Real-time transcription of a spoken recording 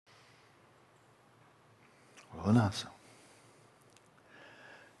Bonaso.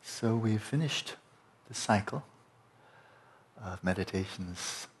 So we've finished the cycle of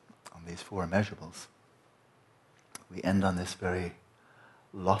meditations on these four immeasurables. We end on this very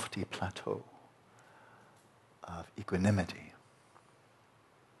lofty plateau of equanimity.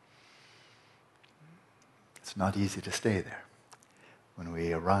 It's not easy to stay there. When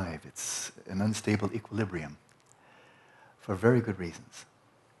we arrive, it's an unstable equilibrium for very good reasons.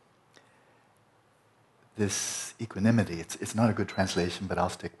 This equanimity, it's not a good translation, but I'll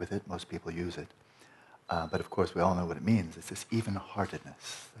stick with it. Most people use it. But of course, we all know what it means. It's this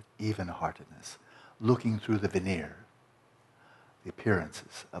even-heartedness, looking through the veneer, the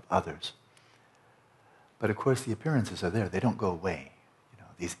appearances of others. But of course, the appearances are there. They don't go away,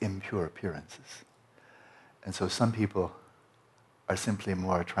 these impure appearances. And so some people are simply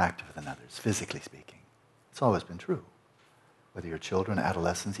more attractive than others, physically speaking. It's always been true. Whether you're children,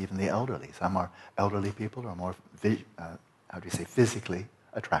 adolescents, even the elderly. Some are elderly people are more, physically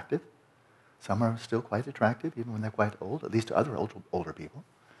attractive. Some are still quite attractive, even when they're quite old, at least to other older people.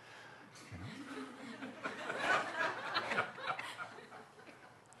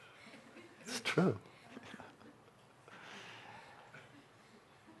 It's true.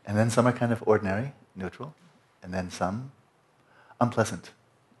 And then some are kind of ordinary, neutral, and then some unpleasant,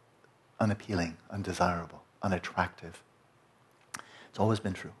 unappealing, undesirable, unattractive. It's always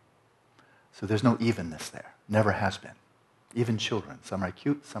been true. So there's no evenness there. Never has been. Even children. Some are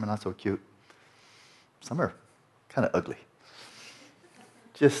cute, some are not so cute. Some are kind of ugly.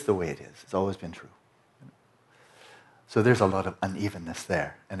 Just the way it is. It's always been true. So there's a lot of unevenness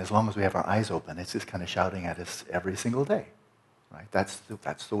there. And as long as we have our eyes open, it's just kind of shouting at us every single day. Right? That's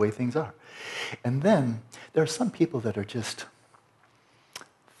the way things are. And then there are some people that are just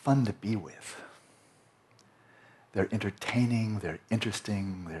fun to be with. They're entertaining, they're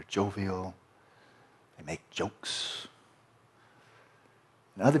interesting, they're jovial, they make jokes.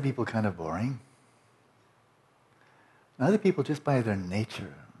 And other people kind of boring. And other people just by their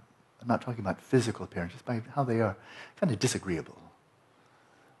nature, I'm not talking about physical appearance, just by how they are, kind of disagreeable.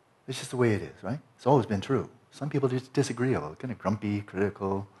 It's just the way it is, right? It's always been true. Some people are just disagreeable, kind of grumpy,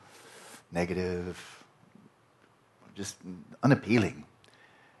 critical, negative, just unappealing.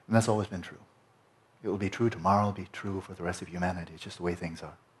 And that's always been true. It will be true tomorrow, it'll be true for the rest of humanity. It's just the way things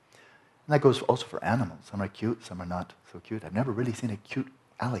are. And that goes also for animals. Some are cute, some are not so cute. I've never really seen a cute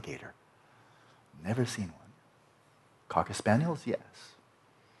alligator. Never seen one. Cocker spaniels, yes.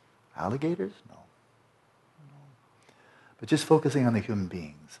 Alligators? No. But just focusing on the human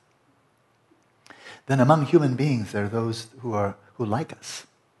beings. Then among human beings, there are those who like us.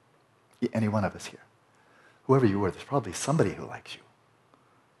 Any one of us here. Whoever you are, there's probably somebody who likes you.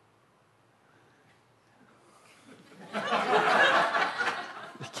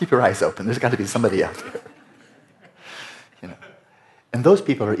 Keep your eyes open. There's got to be somebody out there. And those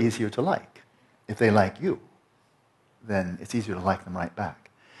people are easier to like. If they like you, then it's easier to like them right back.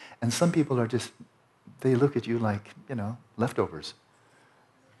 And some people are just, they look at you like, leftovers.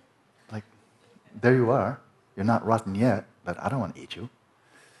 Like, there you are. You're not rotten yet, but I don't want to eat you.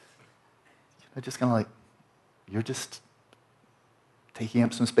 They're just kind of like, you're just taking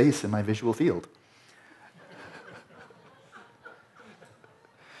up some space in my visual field.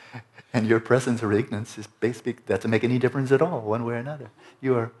 And your presence or ignorance is basically, that doesn't make any difference at all, one way or another.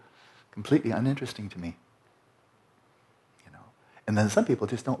 You are completely uninteresting to me. And then some people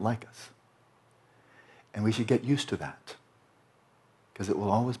just don't like us. And we should get used to that. Because it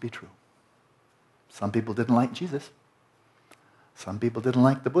will always be true. Some people didn't like Jesus. Some people didn't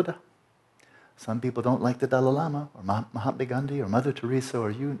like the Buddha. Some people don't like the Dalai Lama, or Mahatma Gandhi, or Mother Teresa,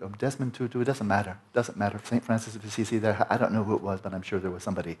 or you, or Desmond Tutu. It doesn't matter. It doesn't matter. St. Francis of Assisi, there, I don't know who it was, but I'm sure there was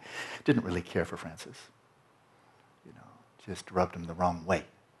somebody who didn't really care for Francis. Just rubbed him the wrong way.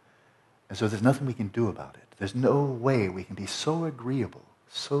 And so there's nothing we can do about it. There's no way we can be so agreeable,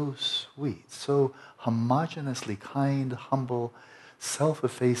 so sweet, so homogeneously kind, humble,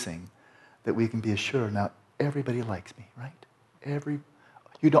 self-effacing, that we can be assured, now everybody likes me, right?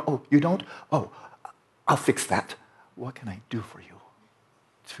 You don't? Oh, I'll fix that. What can I do for you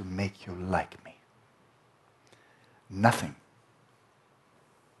to make you like me? Nothing.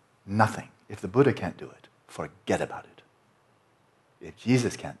 Nothing. If the Buddha can't do it, forget about it. If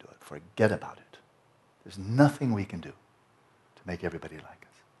Jesus can't do it, forget about it. There's nothing we can do to make everybody like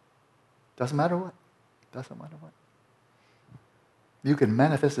us. Doesn't matter what. Doesn't matter what. You can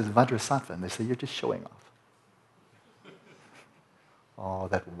manifest as Vajrasattva, and they say you're just showing off. Oh,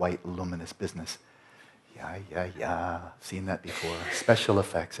 that white, luminous business. Yeah. Seen that before. Special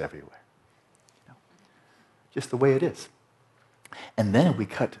effects everywhere. Just the way it is. And then if we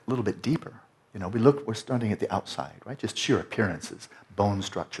cut a little bit deeper, We're starting at the outside, right? Just sheer appearances, bone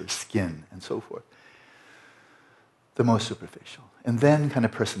structure, skin, and so forth. The most superficial. And then kind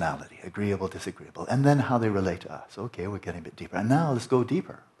of personality, agreeable, disagreeable. And then how they relate to us. Okay, we're getting a bit deeper. And now let's go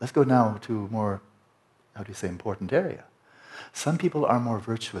deeper. Let's go now to more, important area. Some people are more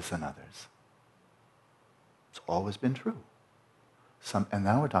virtuous than others. It's always been true. And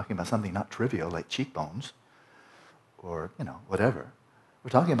now we're talking about something not trivial, like cheekbones, or, whatever.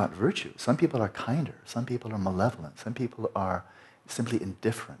 We're talking about virtue. Some people are kinder. Some people are malevolent. Some people are simply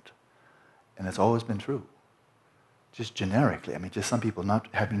indifferent. And it's always been true. Just generically. Just some people not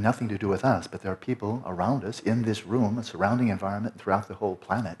having nothing to do with us, but there are people around us in this room, a surrounding environment, throughout the whole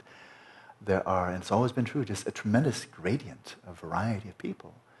planet. And it's always been true, just a tremendous gradient, a variety of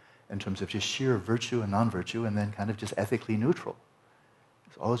people in terms of just sheer virtue and non-virtue, and then kind of just ethically neutral.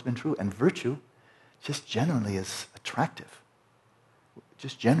 It's always been true. And virtue just generally is attractive.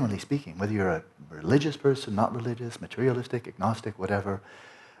 Just generally speaking, whether you're a religious person, not religious, materialistic, agnostic, whatever,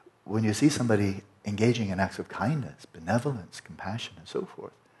 when you see somebody engaging in acts of kindness, benevolence, compassion, and so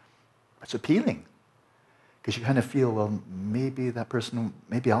forth, it's appealing. Because you kind of feel, well, maybe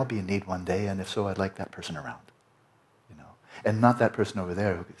I'll be in need one day, and if so, I'd like that person around. And not that person over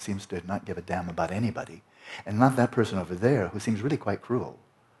there who seems to not give a damn about anybody, and not that person over there who seems really quite cruel.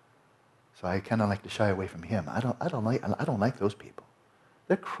 So I kind of like to shy away from him. I don't like those people.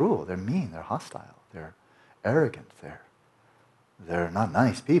 They're cruel, they're mean, they're hostile, they're arrogant, they're not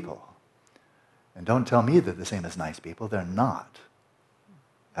nice people. And don't tell me they're the same as nice people. They're not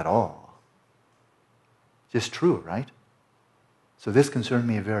at all. Just true, right? So this concerned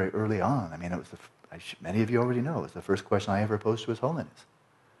me very early on. It was many of you already know, it was the first question I ever posed to His Holiness.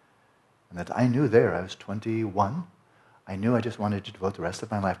 And that I knew there, I was 21, I knew I just wanted to devote the rest of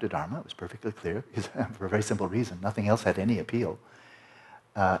my life to Dharma. It was perfectly clear, for a very simple reason. Nothing else had any appeal.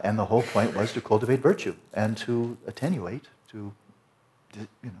 And the whole point was to cultivate virtue and to attenuate, to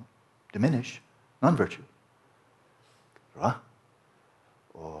diminish non-virtue. What's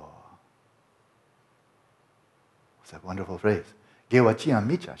that wonderful phrase? Gewa jian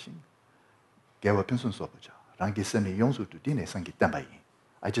mi jia xing, gewa pinsun so buja, rangi semi yongsu tu dine sangi tenbai.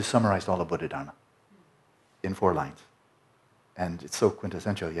 I just summarized all of Buddha Dharma in 4 lines. And it's so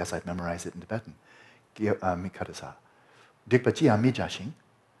quintessential. Yes, I'd memorized it in Tibetan.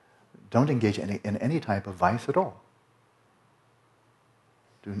 Don't engage in any type of vice at all.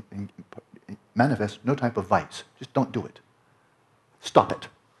 Manifest no type of vice. Just don't do it. Stop it.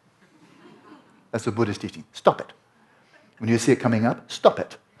 That's the Buddhist teaching. Stop it. When you see it coming up, stop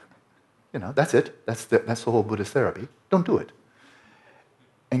it. That's it. That's the whole Buddhist therapy. Don't do it.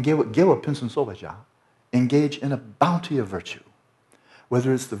 And engage in a bounty of virtue.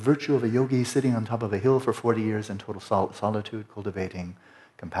 Whether it's the virtue of a yogi sitting on top of a hill for 40 years in total solitude, cultivating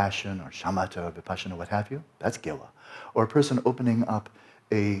compassion or shamatha or vipassana, what have you, that's gewa. Or a person opening up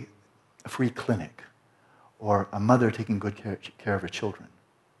a free clinic, or a mother taking good care of her children.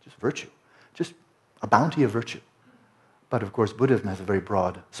 Just virtue. Just a bounty of virtue. But of course, Buddhism has a very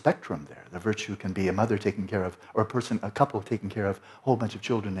broad spectrum there. The virtue can be a mother taking care of, or a couple taking care of a whole bunch of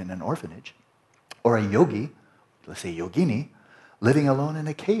children in an orphanage, or a yogi, let's say yogini, living alone in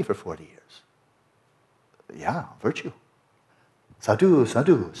a cave for 40 years. Yeah, virtue. Sadhu,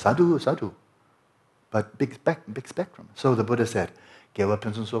 sadhu, sadhu, sadhu. But big spectrum. So the Buddha said, Gewa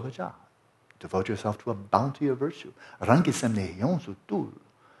pinsun sobaja. Devote yourself to a bounty of virtue. Rangi semne yonsu tul.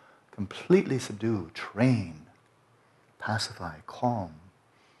 Completely subdue, train, pacify, calm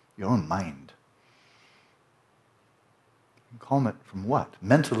your own mind. Calm it from what?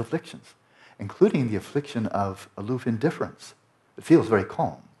 Mental afflictions, including the affliction of aloof indifference. It feels very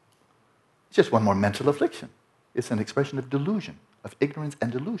calm. It's just one more mental affliction. It's an expression of delusion, of ignorance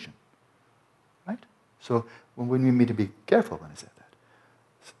and delusion. Right? So we need to be careful when I say that.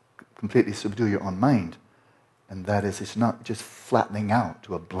 Completely subdue your own mind. And that is, it's not just flattening out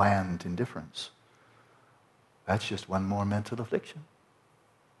to a bland indifference. That's just one more mental affliction.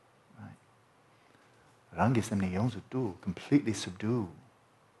 Right? Rangi semni yonzu tu, completely subdue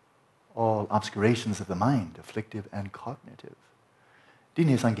all obscurations of the mind, afflictive and cognitive.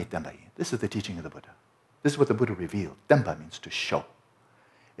 Dine sangi tenpai. This is the teaching of the Buddha. This is what the Buddha revealed. Tenpa means to show.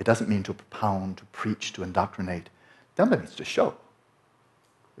 It doesn't mean to propound, to preach, to indoctrinate. Tenpa means to show.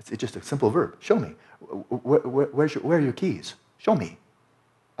 It's just a simple verb. Show me. Where are your keys? Show me.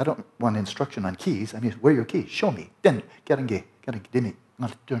 I don't want instruction on keys. I mean, where are your keys? Show me. Then, where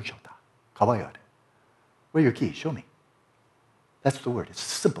are your keys? Show me. That's the word. It's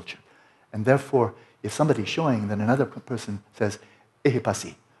simple. And therefore, if somebody's showing, then another person says,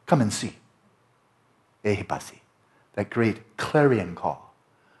 ehipasi, come and see. Ehipasi. That great clarion call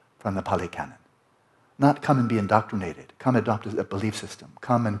from the Pali Canon. Not come and be indoctrinated. Come adopt a belief system.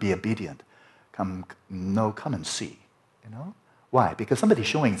 Come and be obedient. Come and see. Why? Because somebody's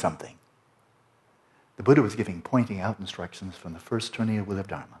showing something. The Buddha was pointing out instructions from the first turning of the wheel of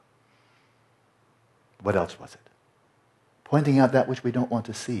Dharma. What else was it? Pointing out that which we don't want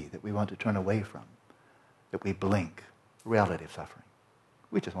to see, that we want to turn away from, that we blink, the reality of suffering.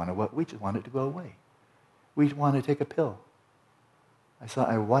 We just want it to go away. We want to take a pill.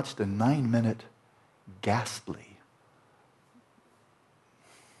 I watched a 9-minute ghastly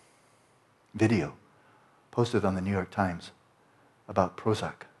video posted on the New York Times about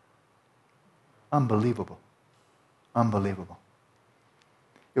Prozac. Unbelievable. Unbelievable.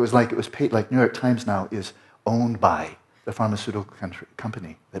 It was paid, like New York Times now is owned by the pharmaceutical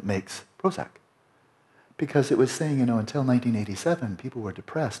company that makes Prozac. Because it was saying, until 1987, people were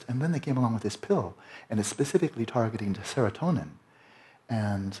depressed, and then they came along with this pill, and it's specifically targeting serotonin.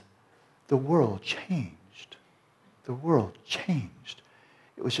 And the world changed. The world changed.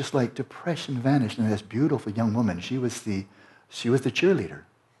 It was just like depression vanished, and this beautiful young woman, she was the cheerleader.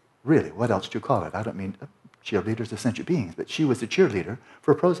 Really, what else do you call it? I don't mean cheerleaders are sentient beings, but she was the cheerleader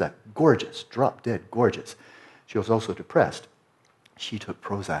for Prozac. Gorgeous, drop dead gorgeous. She was also depressed. She took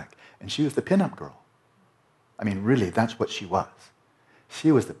Prozac, and she was the pinup girl. I mean, really, that's what she was.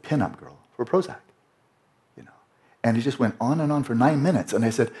 She was the pinup girl for Prozac. And it just went on and on for 9 minutes. And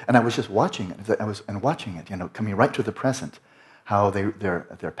I said, and I was just watching it. Watching it, coming right to the present, how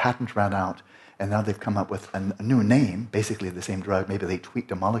their patent ran out, and now they've come up with a new name, basically the same drug. Maybe they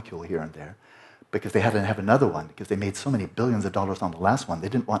tweaked a molecule here and there, because they had to have another one, because they made so many billions of dollars on the last one. They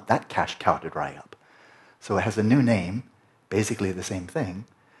didn't want that cash cow to dry up. So it has a new name, basically the same thing,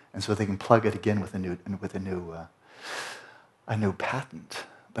 and so they can plug it again with a new patent.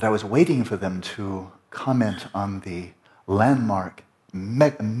 But I was waiting for them to comment on the landmark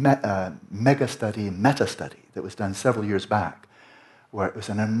mega study, meta study that was done several years back, where it was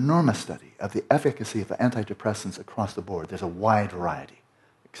an enormous study of the efficacy of antidepressants across the board. There's a wide variety,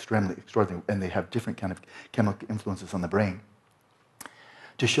 extremely extraordinary, and they have different kind of chemical influences on the brain.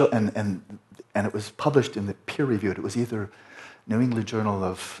 To show, and it was published in the peer-reviewed. It was either New England Journal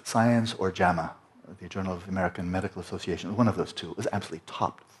of Science or JAMA, the Journal of the American Medical Association. One of those two. It was absolutely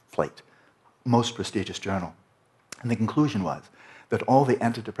top flight, most prestigious journal. And the conclusion was that all the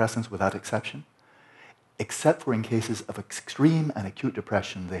antidepressants, without exception, except for in cases of extreme and acute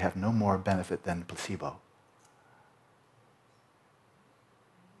depression, they have no more benefit than placebo.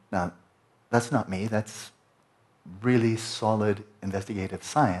 Now, that's not me. That's really solid investigative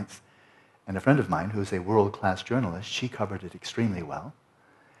science. And a friend of mine, who's a world-class journalist, she covered it extremely well.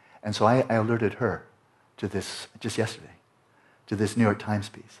 And so I alerted her to this, just yesterday, to this New York Times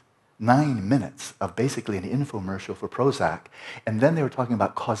piece. 9 minutes of basically an infomercial for Prozac, and then they were talking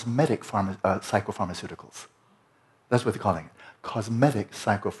about cosmetic psychopharmaceuticals. That's what they're calling it, cosmetic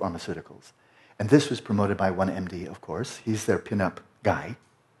psychopharmaceuticals. And this was promoted by one MD, of course. He's their pin-up guy.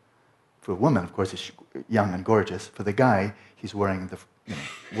 For a woman, of course, is young and gorgeous. For the guy, he's wearing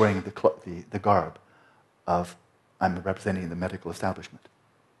the garb of, I'm representing the medical establishment.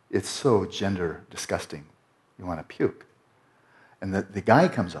 It's so gender disgusting. You want to puke. And the guy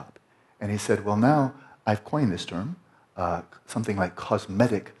comes up, and he said, well, now I've coined this term, something like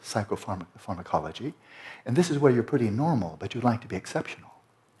cosmetic psychopharmacology, and this is where you're pretty normal, but you'd like to be exceptional.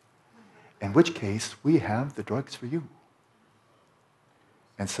 In which case, we have the drugs for you.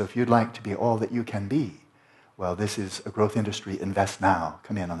 And so if you'd like to be all that you can be, well, this is a growth industry, invest now,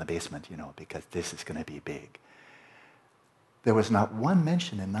 come in on the basement, because this is going to be big. There was not one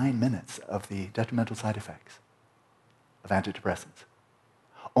mention in 9 minutes of the detrimental side effects of antidepressants.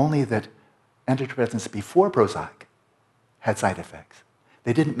 Only that antidepressants before Prozac had side effects.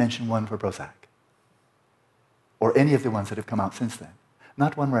 They didn't mention one for Prozac, or any of the ones that have come out since then.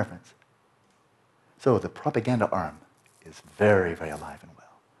 Not one reference. So the propaganda arm is very, very alive and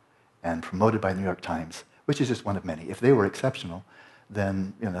well, and promoted by the New York Times, which is just one of many. If they were exceptional,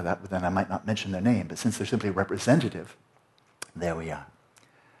 then then I might not mention their name, but since they're simply representative, there we are.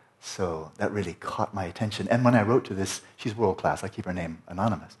 So that really caught my attention. And when I wrote to this, she's world-class, I keep her name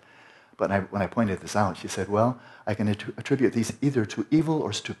anonymous, but when I pointed this out, she said, well, I can attribute these either to evil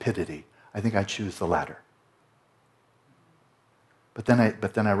or stupidity. I think I choose the latter. But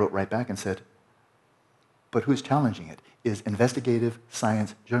then I wrote right back and said, but who's challenging it? Is investigative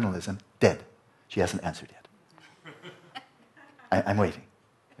science journalism dead? She hasn't answered yet. I'm waiting.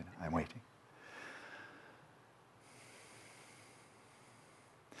 I'm waiting.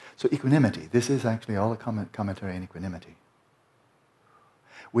 So equanimity, this is actually all a commentary on equanimity.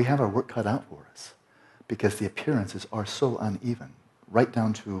 We have our work cut out for us because the appearances are so uneven, right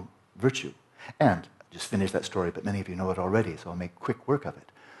down to virtue. And just finish that story, but many of you know it already, so I'll make quick work of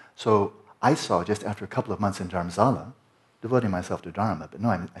it. So I saw, just after a couple of months in Dharamsala, devoting myself to Dharma, but no,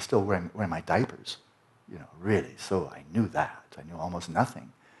 I still wearing my diapers, really. So I knew that. I knew almost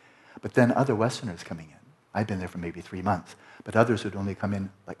nothing. But then other Westerners coming in, I'd been there for maybe 3 months, but others who'd only come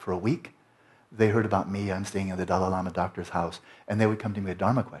in like for a week, they heard about me, I'm staying in the Dalai Lama doctor's house, and they would come to me with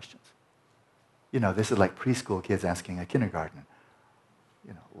Dharma questions. This is like preschool kids asking a kindergartner,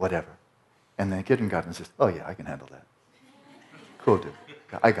 whatever. And then a kindergartner says, oh yeah, I can handle that. Cool, dude.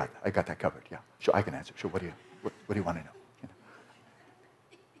 I got that covered, yeah. Sure, I can answer. Sure, what do you want to know?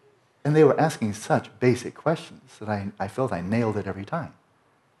 And they were asking such basic questions that I felt I nailed it every time.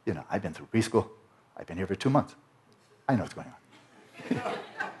 I've been through preschool. I've been here for 2 months. I know what's going on.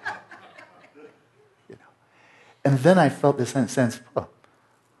 And then I felt this sense, oh,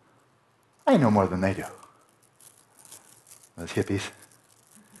 I know more than they do. Those hippies,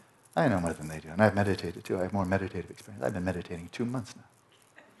 I know more than they do. And I've meditated too. I have more meditative experience. I've been meditating 2 months now.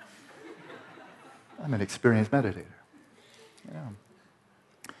 I'm an experienced meditator.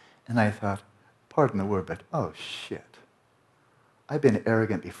 And I thought, pardon the word, but oh shit. I've been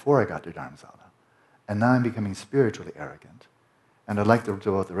arrogant before I got to Dharamsala, and now I'm becoming spiritually arrogant, and I'd like to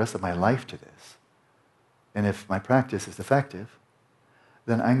devote the rest of my life to this. And if my practice is effective,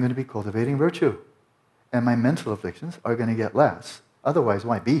 then I'm going to be cultivating virtue. And my mental afflictions are going to get less. Otherwise,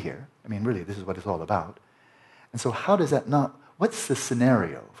 why be here? I mean, really, this is what it's all about. And so how does that what's the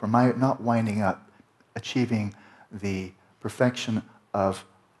scenario for my not winding up achieving the perfection of,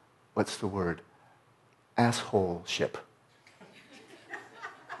 what's the word, asshole-ship?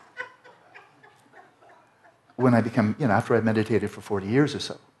 When I become, after I've meditated for 40 years or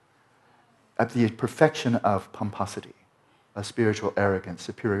so, at the perfection of pomposity, of spiritual arrogance,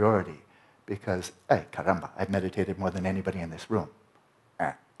 superiority, because, hey, caramba, I've meditated more than anybody in this room.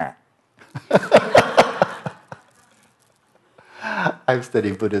 I've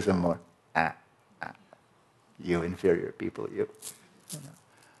studied Buddhism more. You inferior people, you.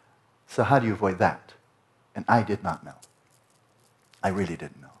 So how do you avoid that? And I did not know. I really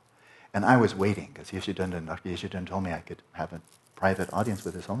didn't know. And I was waiting, because Dr. Yeshidun told me I could have a private audience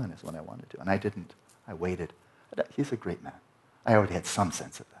with His Holiness when I wanted to. And I didn't. I waited. He's a great man. I already had some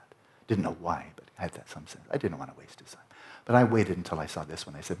sense of that. Didn't know why, but I had that some sense. I didn't want to waste his time. But I waited until I saw this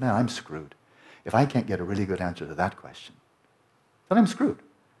one. I said, man, I'm screwed. If I can't get a really good answer to that question, then I'm screwed.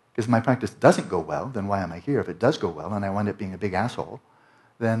 Because my practice doesn't go well, then why am I here? If it does go well and I wind up being a big asshole,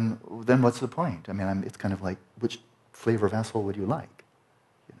 then what's the point? I mean, it's kind of like, which flavor of asshole would you like?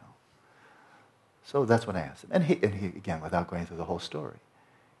 So that's what I asked him. And he, again, without going through the whole story,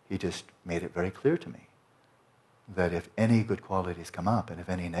 he just made it very clear to me that if any good qualities come up and if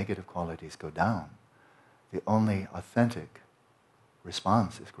any negative qualities go down, the only authentic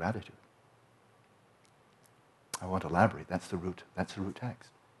response is gratitude. I won't elaborate. That's the root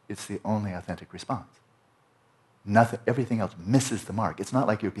text. It's the only authentic response. Nothing, everything else misses the mark. It's not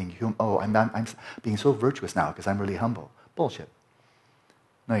like you're being I'm being so virtuous now because I'm really humble. Bullshit.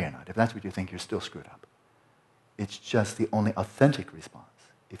 No, you're not. If that's what you think, you're still screwed up. It's just the only authentic response.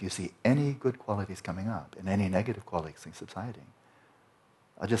 If you see any good qualities coming up and any negative qualities subsiding,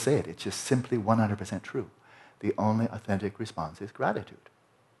 I'll just say it. It's just simply 100% true. The only authentic response is gratitude.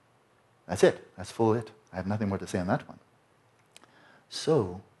 That's it. That's full it. I have nothing more to say on that one.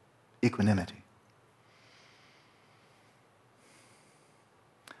 So, equanimity.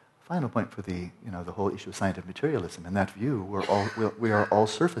 Final point for the whole issue of scientific materialism. In that view, we are all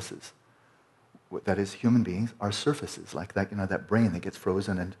surfaces. That is, human beings are surfaces, like that that brain that gets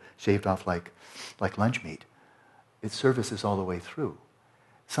frozen and shaved off like lunch meat. It surfaces all the way through.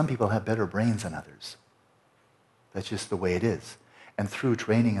 Some people have better brains than others. That's just the way it is. And through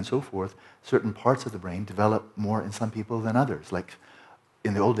training and so forth, certain parts of the brain develop more in some people than others. Like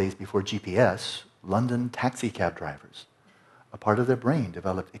in the old days before GPS, London taxi cab drivers, a part of their brain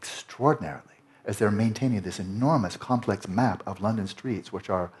developed extraordinarily as they're maintaining this enormous complex map of London streets, which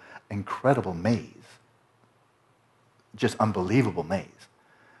are incredible maze, just unbelievable maze.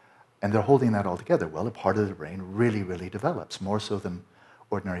 And they're holding that all together. Well, a part of the brain really, really develops, more so than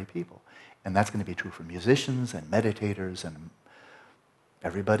ordinary people. And that's going to be true for musicians and meditators and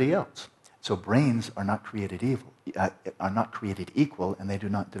everybody else. So brains are not created equal, and they do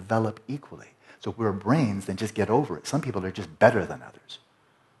not develop equally. So if we're brains, then just get over it. Some people are just better than others.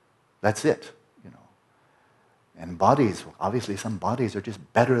 That's it, And bodies, obviously some bodies are just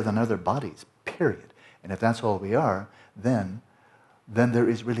better than other bodies, period. And if that's all we are, then there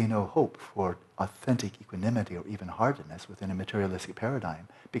is really no hope for authentic equanimity or even heartedness within a materialistic paradigm,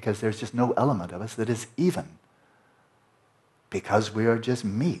 because there's just no element of us that is even. Because we are just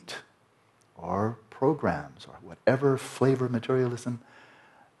meat, or programs or whatever flavor of materialism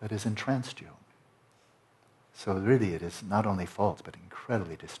that has entranced you. So really it is not only false, but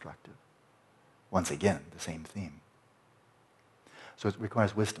incredibly destructive. Once again, the same theme. So it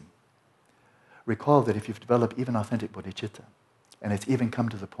requires wisdom. Recall that if you've developed even authentic bodhicitta, and it's even come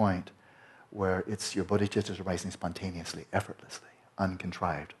to the point where it's your bodhicittas are rising spontaneously, effortlessly,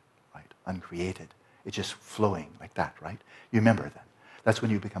 uncontrived, right? Uncreated. It's just flowing like that, right? You remember that. That's when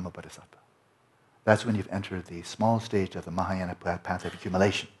you become a bodhisattva. That's when you've entered the small stage of the Mahayana path of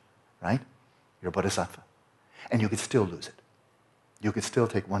accumulation, right? You're a bodhisattva. And you could still lose it. You could still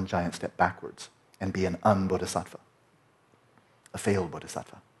take one giant step backwards and be an un-bodhisattva, a failed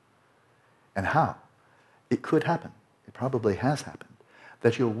bodhisattva. And how? It could happen. It probably has happened.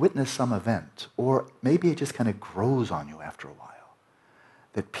 That you'll witness some event, or maybe it just kind of grows on you after a while,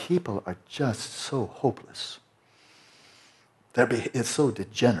 that people are just so hopeless. It's so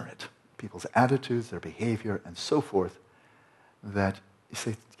degenerate, people's attitudes, their behavior, and so forth, that you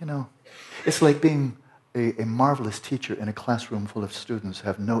say, it's like being a marvelous teacher in a classroom full of students who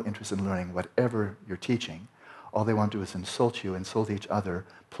have no interest in learning whatever you're teaching. All they want to do is insult you, insult each other,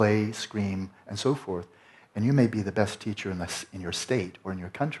 play, scream, and so forth. And you may be the best teacher in your state or in your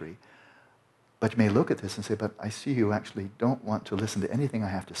country, but you may look at this and say, but I see you actually don't want to listen to anything I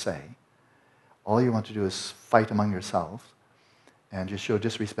have to say. All you want to do is fight among yourselves and just show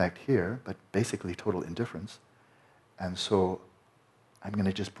disrespect here, but basically total indifference. And so I'm going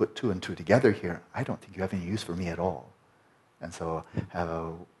to just put two and two together here. I don't think you have any use for me at all. And so have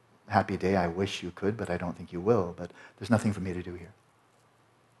a happy day. I wish you could, but I don't think you will. But there's nothing for me to do here.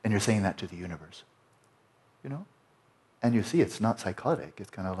 And you're saying that to the universe. And you see it's not psychotic. It's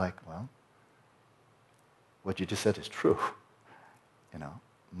kind of like, well, what you just said is true.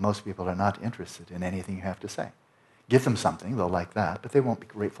 Most people are not interested in anything you have to say. Give them something, they'll like that, but they won't be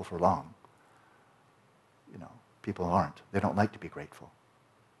grateful for long. People aren't. They don't like to be grateful.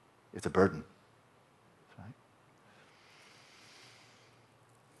 It's a burden. Right?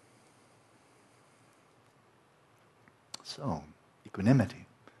 So, equanimity.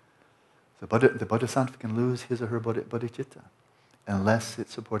 The bodhisattva can lose his or her bodhicitta unless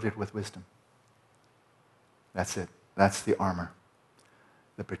it's supported with wisdom. That's it. That's the armor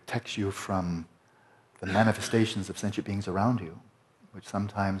that protects you from the manifestations of sentient beings around you, which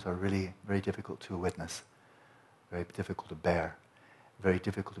sometimes are really very difficult to witness, very difficult to bear, very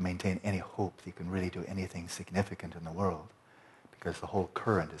difficult to maintain any hope that you can really do anything significant in the world, because the whole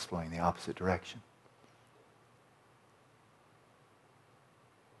current is flowing in the opposite direction.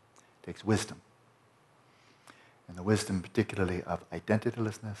 It takes wisdom. And the wisdom particularly of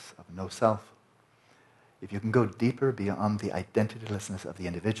identitylessness, of no self. If you can go deeper beyond the identitylessness of the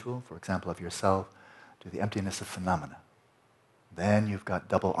individual, for example, of yourself, to the emptiness of phenomena, then you've got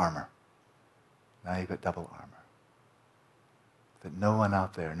double armor. Now you've got double armor. That no one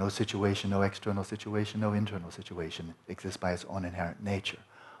out there, no situation, no external situation, no internal situation exists by its own inherent nature.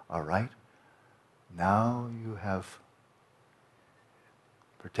 All right? Now you have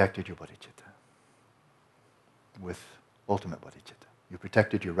protected your bodhicitta with ultimate bodhicitta. You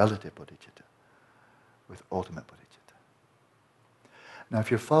protected your relative bodhicitta with ultimate bodhicitta. Now, if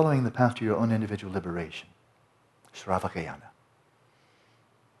you're following the path to your own individual liberation, Shravakayana,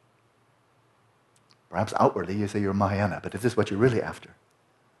 perhaps outwardly you say you're Mahayana, but if this is what you're really after,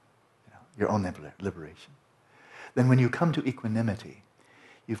 your own liberation, then when you come to equanimity,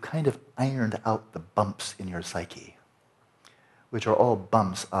 you've kind of ironed out the bumps in your psyche, which are all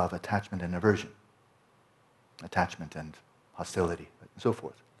bumps of attachment and aversion, attachment and hostility, and so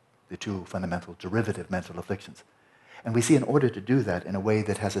forth, the two fundamental derivative mental afflictions. And we see in order to do that in a way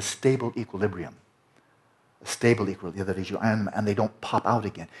that has a stable equilibrium, that is, you iron them and they don't pop out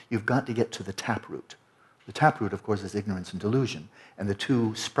again. You've got to get to the taproot. The taproot, of course, is ignorance and delusion, and the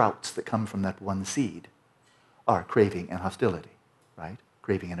two sprouts that come from that one seed are craving and hostility, right?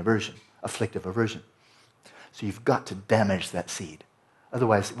 Craving and aversion, afflictive aversion. So you've got to damage that seed.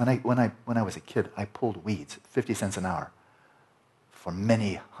 Otherwise, when I was a kid, I pulled weeds, 50 cents an hour, for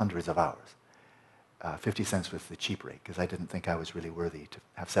many hundreds of hours. 50 cents was the cheap rate, because I didn't think I was really worthy to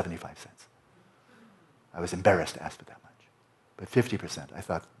have 75 cents. I was embarrassed to ask for that much. But 50%, I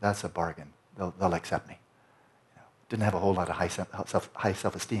thought, that's a bargain. They'll accept me. Didn't have a whole lot of high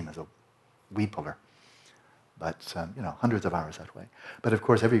self-esteem as a weed puller. But, hundreds of hours that way. But of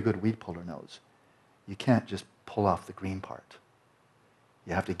course, every good weed puller knows you can't just pull off the green part.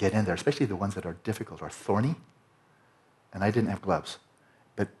 You have to get in there, especially the ones that are difficult or thorny. And I didn't have gloves.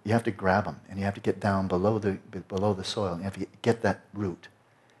 But you have to grab them, and you have to get down below the soil, and you have to get that root,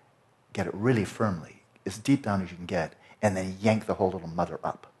 get it really firmly, as deep down as you can get, and then yank the whole little mother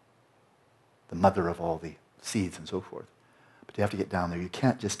up. the mother of all the seeds and so forth. But you have to get down there. You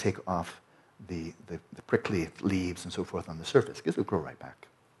can't just take off the prickly leaves and so forth on the surface, because it'll grow right back.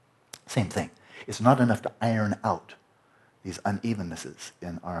 Same thing. It's not enough to iron out these unevennesses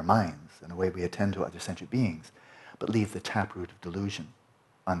in our minds and the way we attend to other sentient beings, but leave the taproot of delusion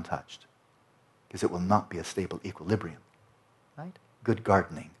untouched, because it will not be a stable equilibrium. Right? Good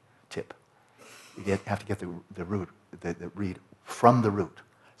gardening tip. You have to get the root, the reed from the root,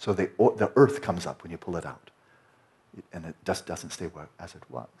 so the earth comes up when you pull it out, and it just doesn't stay as it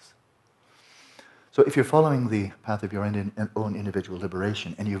was. So if you're following the path of your own individual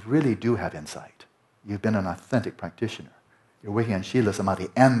liberation, and you really do have insight, you've been an authentic practitioner, you're working on Shila, Samadhi,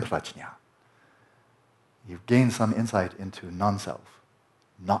 and Prajna, you've gained some insight into non-self,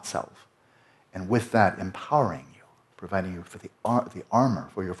 not self, and with that empowering you, providing you for the armor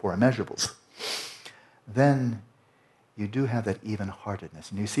for your four immeasurables, then you do have that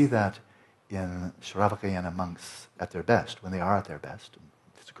even-heartedness. And you see that in Shravakayana monks at their best, when they are at their best.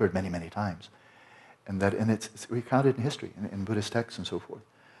 It's occurred many, many times. And it's recounted in history, in Buddhist texts and so forth,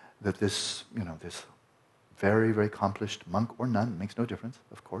 that this very, very accomplished monk or nun, makes no difference,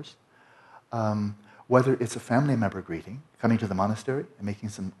 of course, whether it's a family member greeting, coming to the monastery and making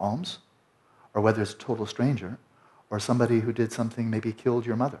some alms, or whether it's a total stranger, or somebody who did something, maybe killed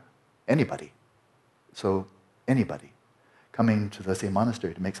your mother. Anybody. So anybody coming to the same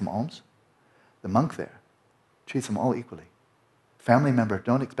monastery to make some alms, the monk there treats them all equally. Family member,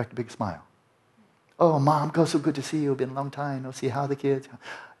 don't expect a big smile. Oh, Mom, go, so good to see you. Been a long time. No, see how the kids.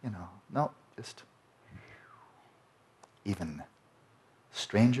 No, just even.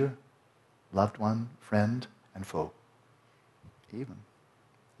 Stranger, loved one, friend, and foe. Even.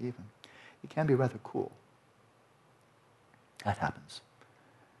 It can be rather cool. That happens.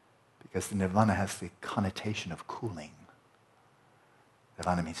 Because the nirvana has the connotation of cooling.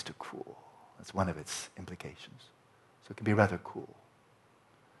 Nirvana means to cool. That's one of its implications. So it can be rather cool.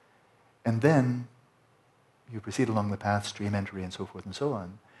 And then you proceed along the path, stream entry, and so forth and so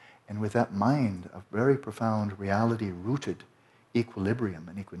on. And with that mind of very profound reality-rooted equilibrium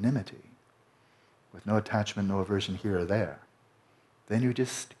and equanimity, with no attachment, no aversion here or there, then you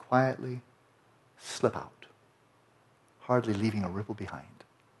just quietly slip out, hardly leaving a ripple behind.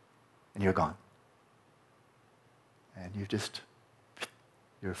 And you're gone. And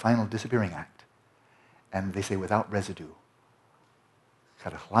your final disappearing act. And they say without residue.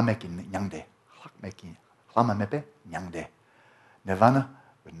 Nirvana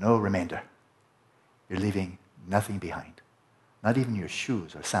with no remainder. You're leaving nothing behind. Not even your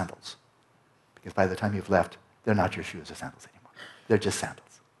shoes or sandals. Because by the time you've left, they're not your shoes or sandals anymore. They're just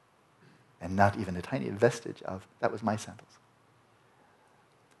sandals. And not even a tiny vestige of, that was my sandals.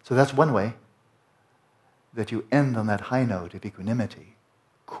 So that's one way that you end on that high note of equanimity,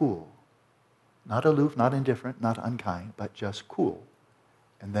 cool. Not aloof, not indifferent, not unkind, but just cool.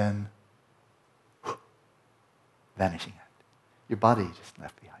 And then vanishing act. Your body just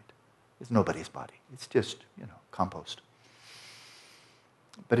left behind. It's nobody's body. It's just, compost.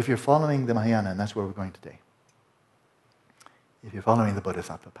 But if you're following the Mahayana, and that's where we're going today, if you're following the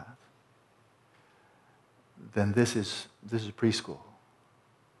Bodhisattva path, then this is preschool.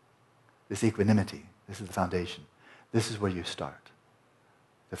 This equanimity, this is the foundation. This is where you start.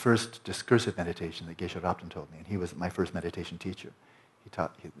 The first discursive meditation that Geshe Rabten told me, and he was my first meditation teacher,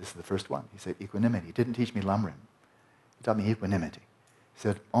 this is the first one. He said equanimity. He didn't teach me lamrim. He taught me equanimity. He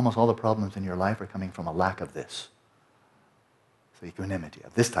said almost all the problems in your life are coming from a lack of this. So equanimity,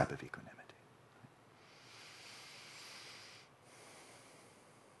 of this type of equanimity.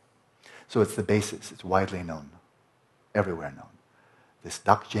 So it's the basis. It's widely known, everywhere known. This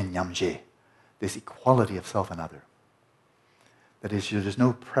dakjen nyamje, this equality of self and other. That is, there's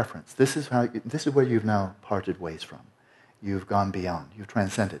no preference. This is where you've now parted ways from. You've gone beyond. You've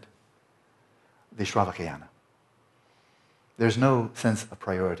transcended the Shravakayana. There's no sense of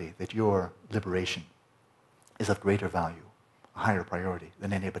priority that your liberation is of greater value, a higher priority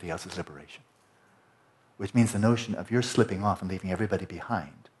than anybody else's liberation. Which means the notion of you're slipping off and leaving everybody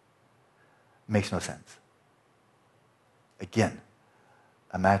behind makes no sense. Again,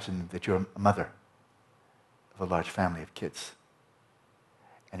 imagine that you're a mother of a large family of kids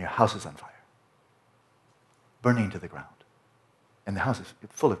and your house is on fire, burning to the ground. And the house is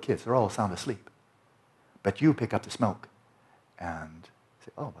full of kids. They're all sound asleep. But you pick up the smoke and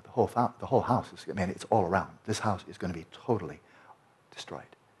say, oh, but the whole house is, it's all around. This house is going to be totally destroyed.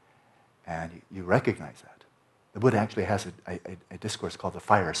 And you recognize that. The Buddha actually has a discourse called the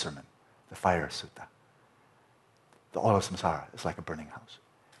fire sermon, the fire sutta. All of samsara is like a burning house.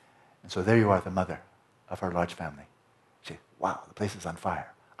 And so there you are, the mother of her large family. She says, wow, the place is on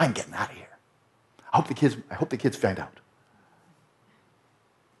fire. I'm getting out of here. I hope the kids find out.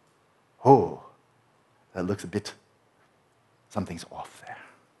 Oh, that looks a bit, something's off there.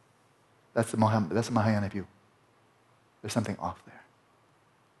 That's the Mahayana view. There's something off there.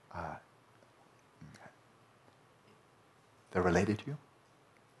 They're related to you.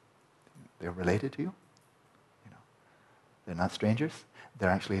 They're related to you. You know, they're not strangers. They're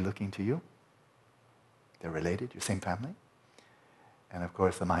actually looking to you. They're related. You're same family. And of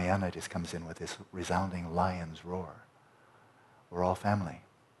course, the Mahayana just comes in with this resounding lion's roar. We're all family.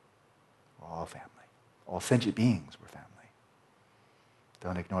 We're all family. All sentient beings were family.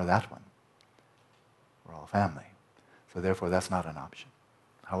 Don't ignore that one. We're all family. So therefore, that's not an option.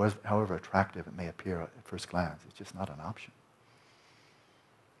 However attractive it may appear at first glance, it's just not an option.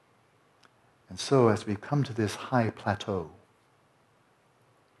 And so as we come to this high plateau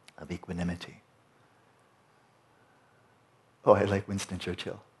of equanimity, I like Winston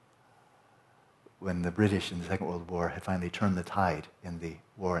Churchill. When the British in the Second World War had finally turned the tide in the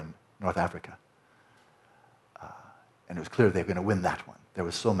war in North Africa, and it was clear they were going to win that one. There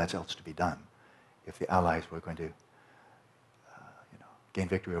was so much else to be done if the Allies were going to gain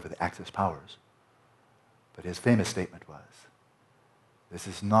victory over the Axis powers. But his famous statement was, "This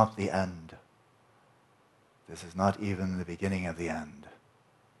is not the end. This is not even the beginning of the end,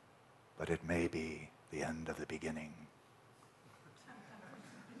 but it may be the end of the beginning."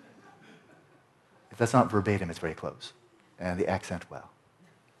 If that's not verbatim, it's very close. And the accent, well.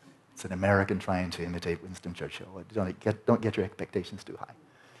 It's an American trying to imitate Winston Churchill. Don't get your expectations too high.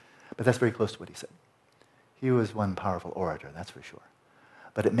 But that's very close to what he said. He was one powerful orator, that's for sure.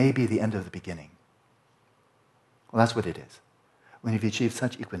 But it may be the end of the beginning. Well, that's what it is. When you've achieved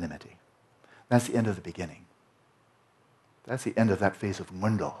such equanimity, that's the end of the beginning. That's the end of that phase of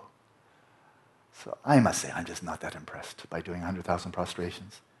mundo. So I must say, I'm just not that impressed by doing 100,000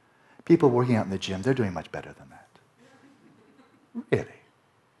 prostrations. People working out in the gym, they're doing much better than that. Really.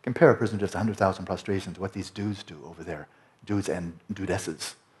 Compare a person who does 100,000 prostrations to what these dudes do over there, dudes and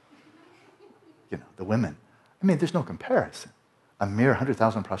dudesses. The women. I mean, there's no comparison. A mere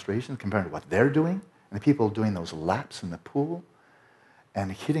 100,000 prostrations compared to what they're doing, and the people doing those laps in the pool,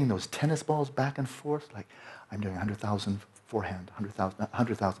 and hitting those tennis balls back and forth, like, I'm doing 100,000 forehand,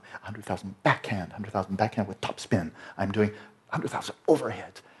 100,000 backhand with top spin. I'm doing 100,000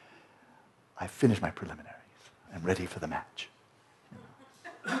 overhead. I finished my preliminaries. I'm ready for the match.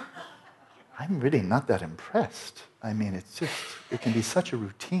 I'm really not that impressed. I mean, it can be such a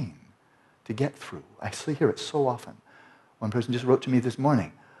routine to get through. I hear it so often. One person just wrote to me this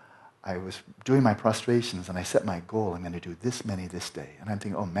morning. I was doing my prostrations and I set my goal, I'm going to do this many this day. And I'm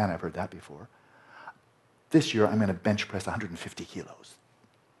thinking, oh man, I've heard that before. This year I'm going to bench press 150 kilos.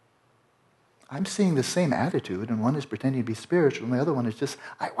 I'm seeing the same attitude, and one is pretending to be spiritual, and the other one is just,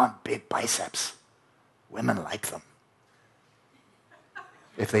 I want big biceps. Women like them.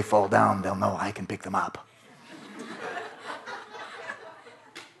 If they fall down, they'll know I can pick them up.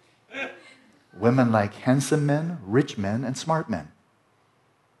 Women like handsome men, rich men, and smart men.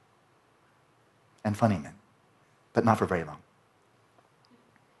 And funny men. But not for very long.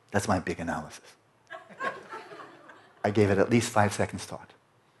 That's my big analysis. I gave it at least 5 seconds thought.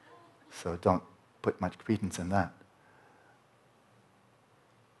 So don't put much credence in that.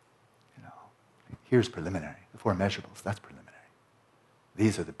 Here's preliminary. The 4 measurables, that's preliminary.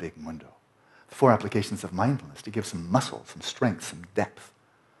 These are the big mundo. The 4 applications of mindfulness to give some muscle, some strength, some depth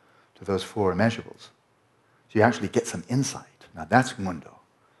to those 4 measurables. So you actually get some insight. Now that's mundo.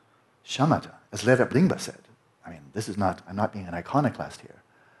 Shamatha, as Leda Blingpa said, I'm not being an iconoclast here,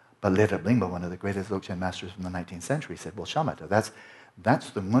 but Leda Blingpa, one of the greatest Dzogchen masters from the 19th century, said, well, shamatha, that's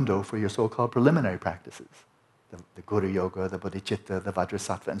the mundo for your so-called preliminary practices. The Guru Yoga, the Bodhicitta, the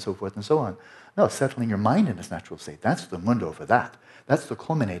Vajrasattva, and so forth and so on. No, settling your mind in its natural state. That's the mundo for that. That's the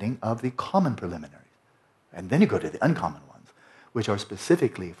culminating of the common preliminaries. And then you go to the uncommon ones, which are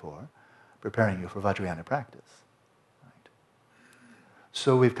specifically for preparing you for Vajrayana practice. Right?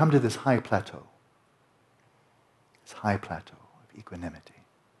 So we've come to this high plateau. This high plateau of equanimity.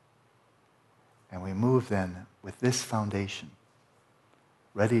 And we move then with this foundation,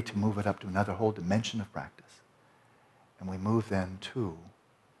 ready to move it up to another whole dimension of practice. And we move then to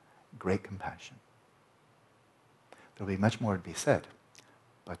great compassion. There'll be much more to be said,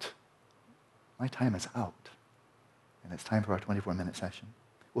 but my time is out. And it's time for our 24-minute session.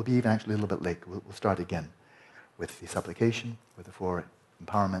 We'll be even actually a little bit late. We'll start again with the supplication, with the 4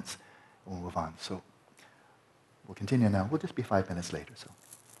 empowerments, and we'll move on. So we'll continue now. We'll just be 5 minutes later, so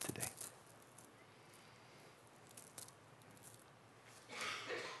today.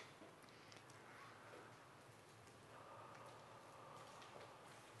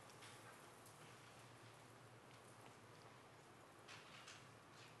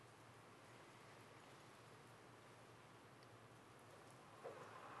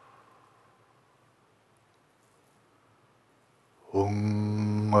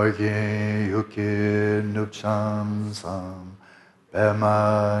 Hungage yuki nupcham sam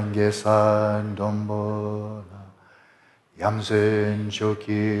Bemangesan dombola Yamsen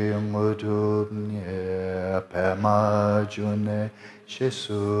choki mudubnye Pemajune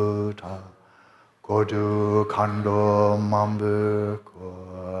shesuta Kodu kando mambuko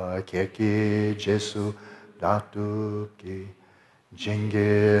Keki jesu datuki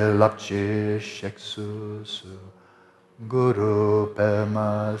Jinge lapchi sheksusu Guru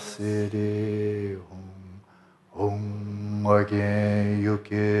Pema Siddhi Hum Orge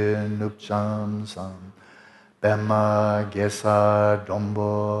Yuki Nupcham Sam Pema Gesa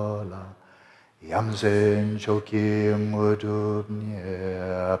Dombola Yamsen Choki Mudubnye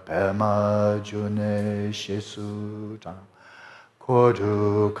Pema June Shesuta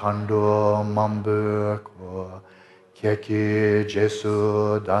Kodu Kando Mambuko Keki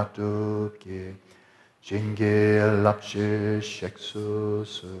Jesu Datuki Jinge lapshi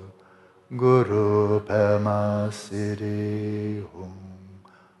sheksusu Guru Pema Siddhi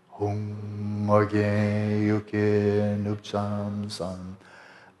Hum Orge Yuki Nupcham San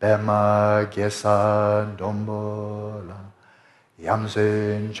Pema Gesa Dombola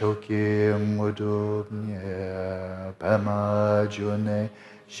Yamsen Choki Mudubnye Pema June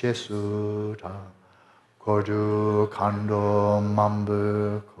Shesuta Kodu Kando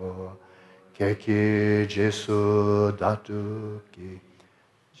Mambuko Keki Jesu Datuki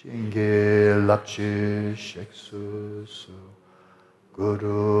Jinge Lapchi Sheksusu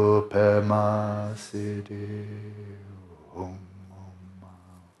Guru Pema Siddhi Om.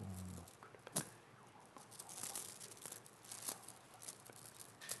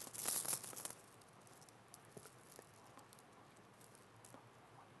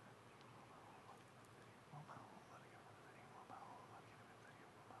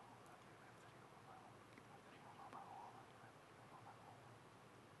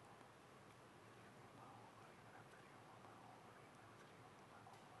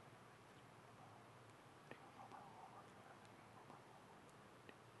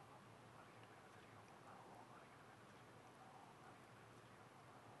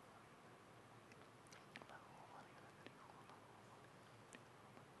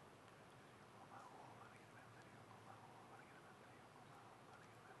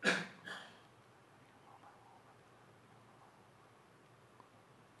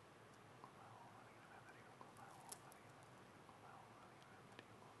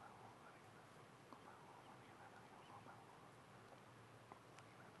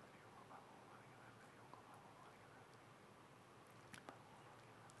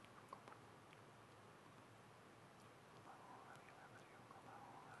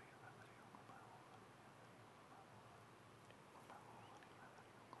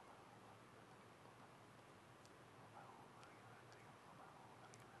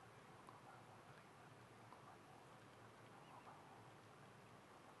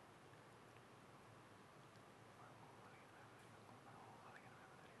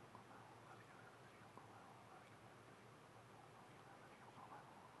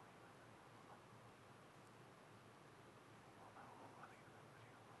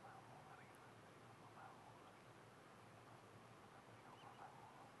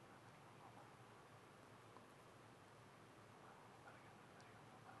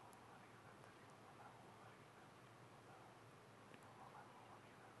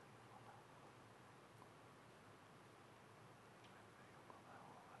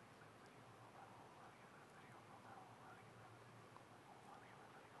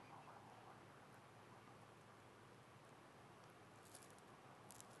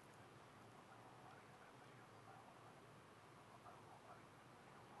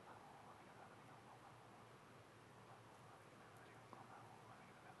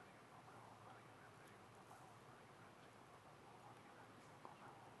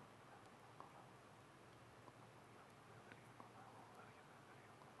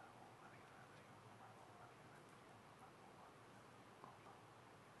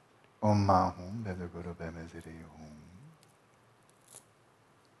 Om Mahum Vedaguru Bemeziri Hum.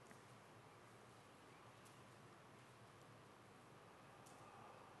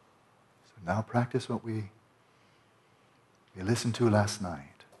 So now practice what we listened to last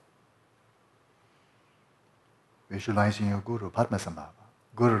night. Visualizing your Guru, Padmasambhava,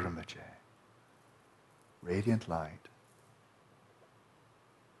 Guru Rinpoche, radiant light.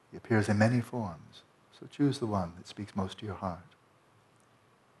 He appears in many forms, so choose the one that speaks most to your heart.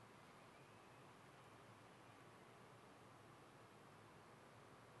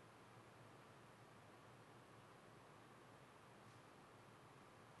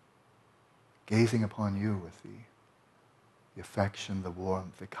 Gazing upon you with the the affection, the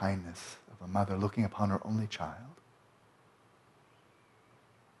warmth, the kindness of a mother looking upon her only child.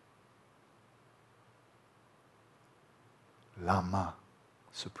 Lama,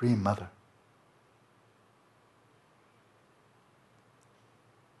 Supreme Mother.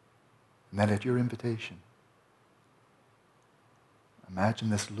 And then at your invitation, imagine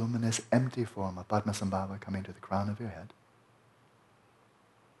this luminous, empty form of Padmasambhava coming to the crown of your head,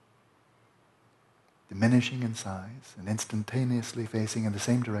 diminishing in size and instantaneously facing in the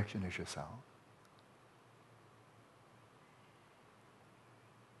same direction as yourself.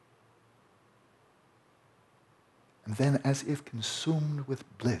 And then, as if consumed with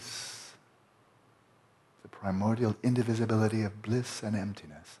bliss, the primordial indivisibility of bliss and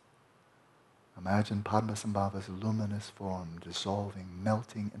emptiness, imagine Padmasambhava's luminous form dissolving,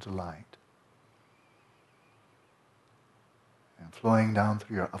 melting into light, and flowing down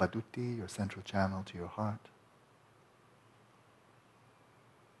through your avaduti, your central channel, to your heart.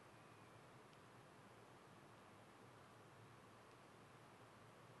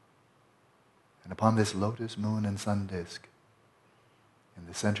 And upon this lotus, moon, and sun disk, in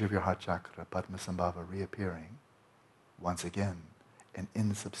the center of your heart chakra, Padmasambhava reappearing, once again, an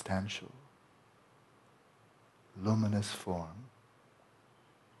insubstantial, luminous form,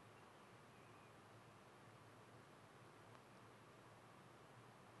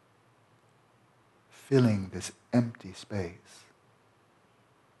 filling this empty space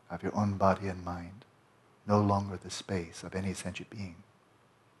of your own body and mind, no longer the space of any sentient being.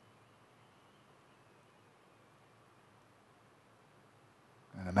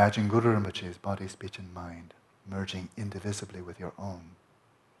 And imagine Guru Rinpoche's body, speech, and mind merging indivisibly with your own,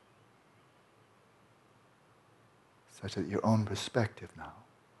 such that your own perspective now,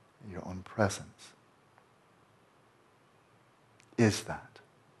 your own presence, is that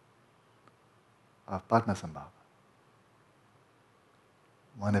of Padmasambhava,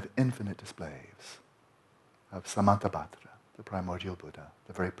 one of infinite displays of Samantabhadra, the primordial Buddha,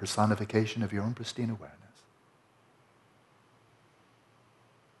 the very personification of your own pristine awareness.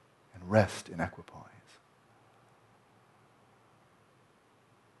 And rest in equipoise.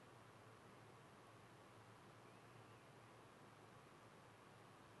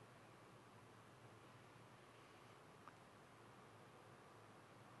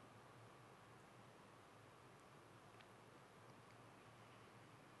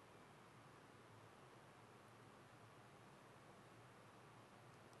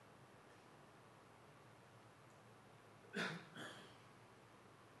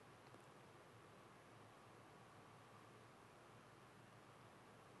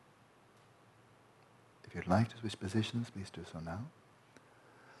 If you'd like to switch positions, please do so now.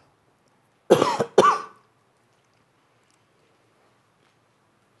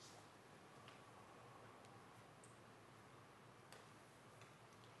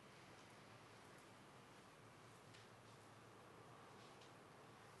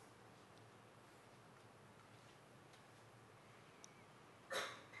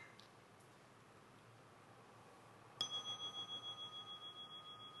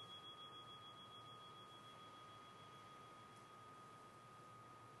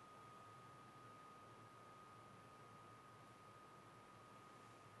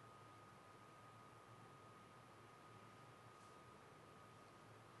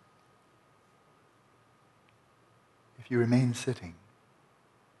 If you remain sitting,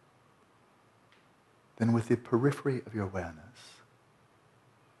 then with the periphery of your awareness,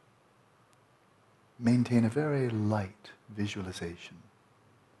 maintain a very light visualization,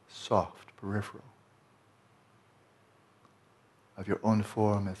 soft, peripheral, of your own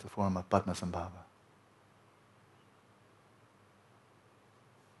form as the form of Padmasambhava.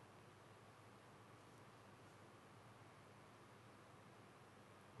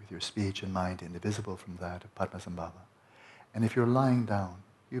 With your speech and mind indivisible from that of Padmasambhava. And if you're lying down,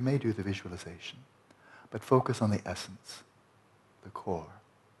 you may do the visualization, but focus on the essence, the core.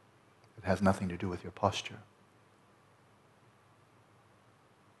 It has nothing to do with your posture.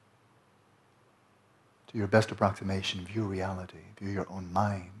 To your best approximation, view reality, view your own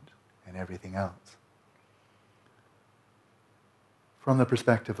mind and everything else from the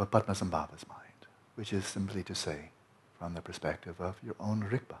perspective of Padmasambhava's mind, which is simply to say, from the perspective of your own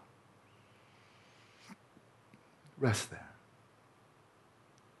Rigpa. Rest there,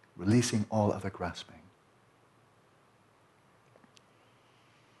 releasing all other grasping.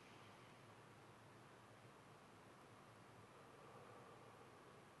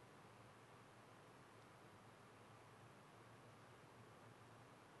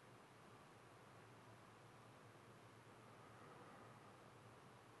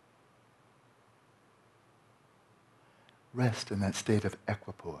 Rest in that state of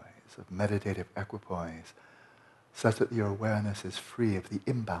equipoise, of meditative equipoise, such that your awareness is free of the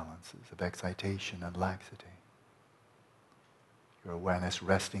imbalances of excitation and laxity. Your awareness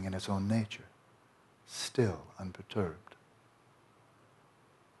resting in its own nature, still, unperturbed.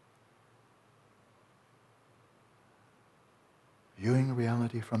 Viewing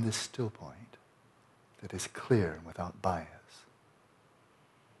reality from this still point that is clear and without bias.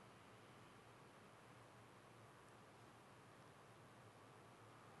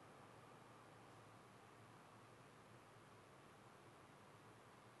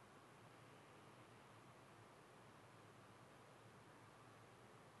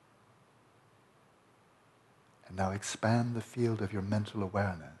 And now expand the field of your mental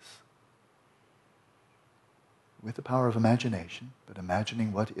awareness with the power of imagination, but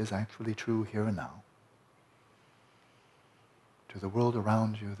imagining what is actually true here and now, to the world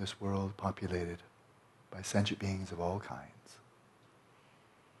around you, this world populated by sentient beings of all kinds.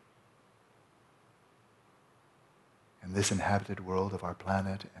 In this inhabited world of our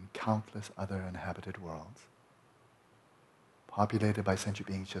planet and countless other inhabited worlds, populated by sentient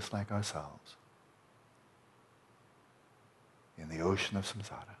beings just like ourselves, in the ocean of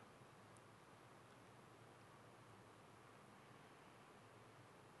samsara.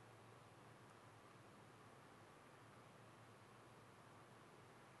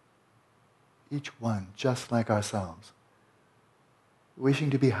 Each one just like ourselves,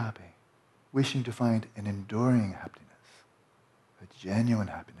 wishing to be happy, wishing to find an enduring happiness, a genuine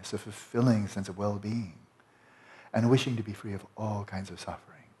happiness, a fulfilling sense of well-being, and wishing to be free of all kinds of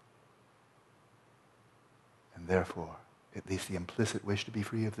suffering. And therefore, at least the implicit wish to be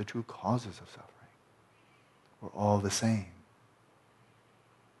free of the true causes of suffering. We're all the same.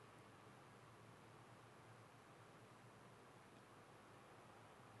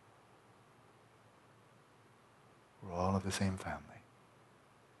 We're all of the same family.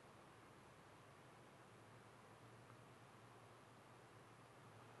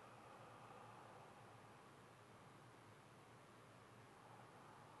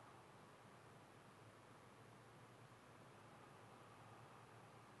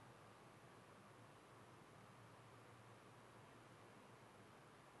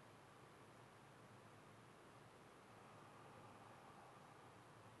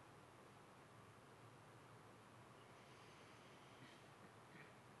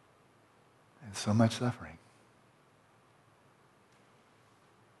 And so much suffering.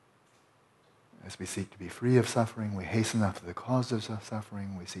 As we seek to be free of suffering, we hasten after the causes of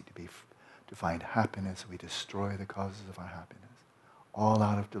suffering. We seek to find happiness. We destroy the causes of our happiness. All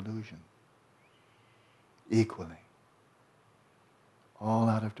out of delusion. Equally. All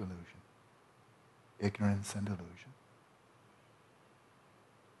out of delusion. Ignorance and delusion.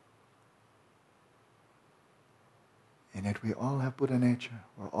 And yet we all have Buddha nature.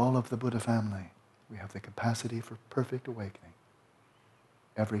 We're all of the Buddha family. We have the capacity for perfect awakening.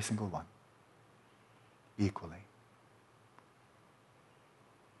 Every single one. Equally.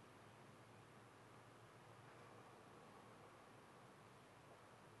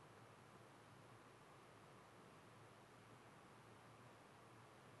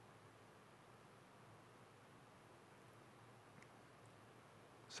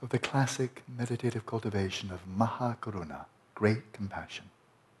 So the classic meditative cultivation of Mahakaruna, great compassion,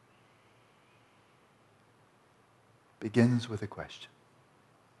 begins with a question.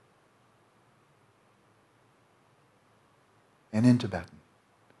 And in Tibetan,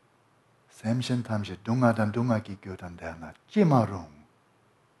 Semshin tamje dunga dan dunga ki gyudan derna jimarung.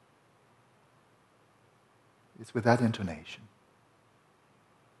 It's with that intonation.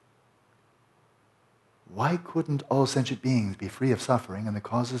 Why couldn't all sentient beings be free of suffering and the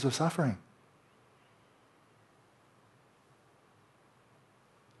causes of suffering?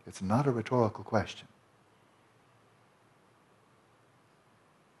 It's not a rhetorical question.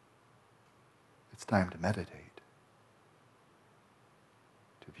 It's time to meditate,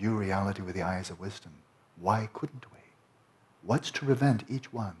 to view reality with the eyes of wisdom. Why couldn't we? What's to prevent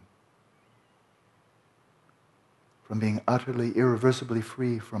each one from being utterly, irreversibly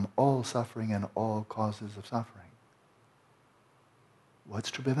free from all suffering and all causes of suffering?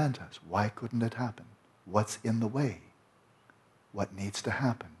 What's to prevent us? Why couldn't it happen? What's in the way? What needs to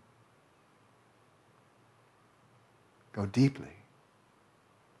happen? Go deeply.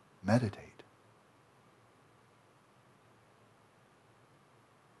 Meditate.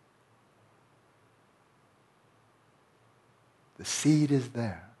 The seed is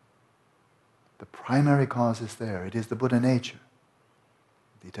there. The primary cause is there. It is the Buddha nature.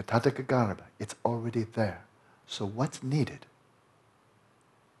 The Tathagata Garbha. It's already there. So what's needed?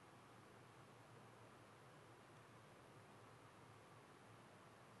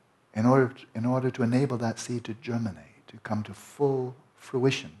 in order to enable that seed to germinate, to come to full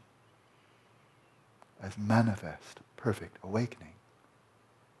fruition as manifest, perfect awakening.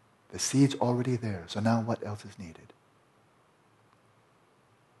 The seed's already there, so now what else is needed?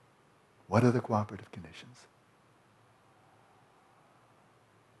 What are the cooperative conditions?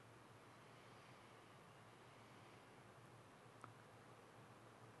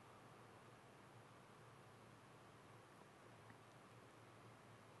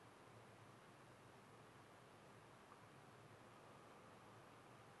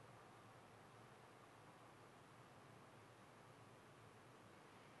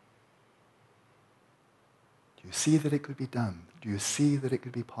 Do you see that it could be done? Do you see that it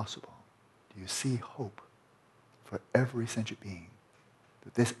could be possible? Do you see hope for every sentient being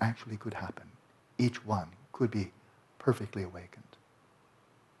that this actually could happen? Each one could be perfectly awakened.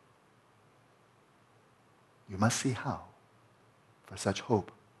 You must see how for such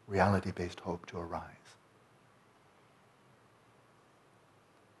hope, reality-based hope, to arise.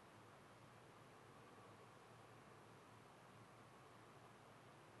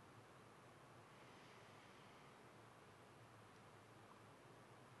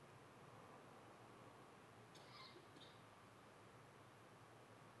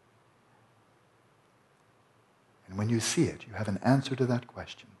 And when you see it, you have an answer to that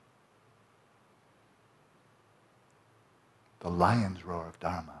question. The lion's roar of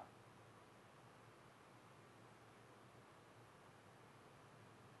Dharma.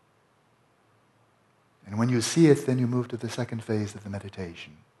 And when you see it, then you move to the second phase of the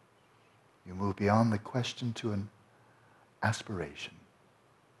meditation. You move beyond the question to an aspiration.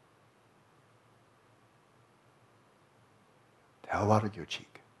 Tawarugyuchik.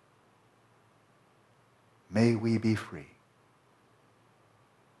 May we be free.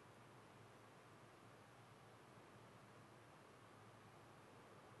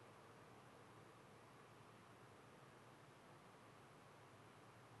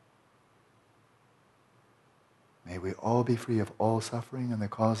 May we all be free of all suffering and the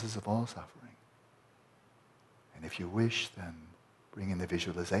causes of all suffering. And if you wish, then bring in the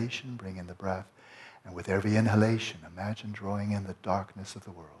visualization, bring in the breath, and with every inhalation, imagine drawing in the darkness of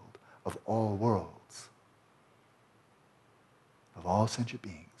the world, of all worlds, of all sentient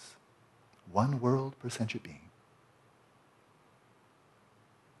beings. One world per sentient being.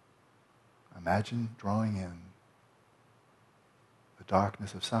 Imagine drawing in the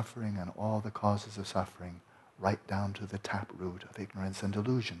darkness of suffering and all the causes of suffering right down to the taproot of ignorance and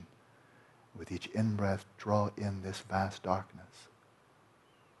delusion. With each in-breath, draw in this vast darkness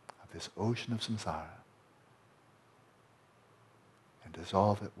of this ocean of samsara and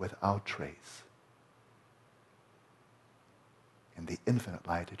dissolve it without trace in the infinite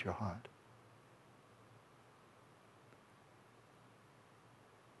light at your heart.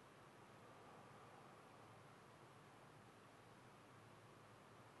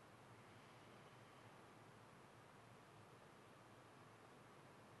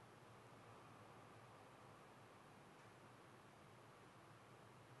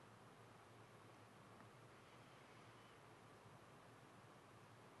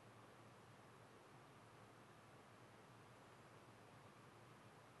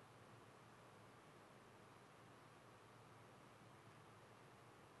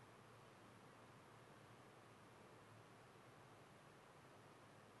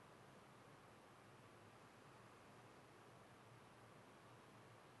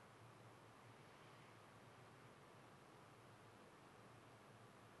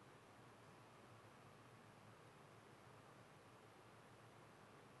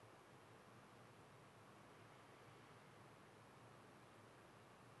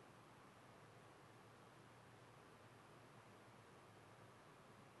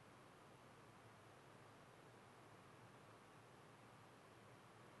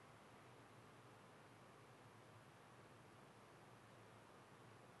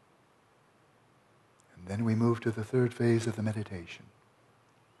 And then we move to the third phase of the meditation.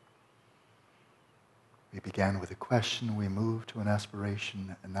 We began with a question, we moved to an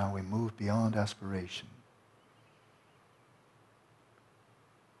aspiration, and now we move beyond aspiration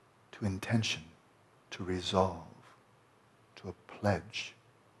to intention, to resolve, to a pledge.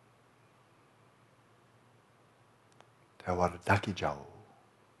 Tawaradaki jau.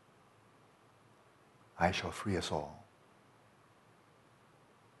 I shall free us all.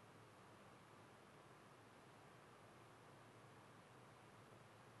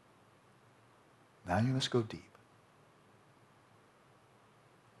 Now you must go deep.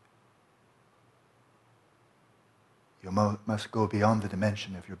 You must go beyond the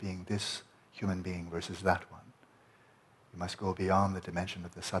dimension of your being this human being versus that one. You must go beyond the dimension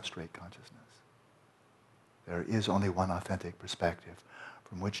of the substrate consciousness. There is only one authentic perspective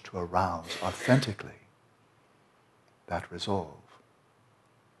from which to arouse authentically that resolve.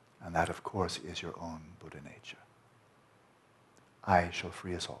 And that, of course, is your own Buddha nature. I shall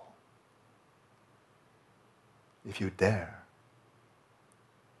free us all. If you dare,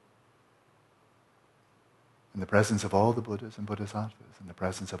 in the presence of all the Buddhas and Bodhisattvas, in the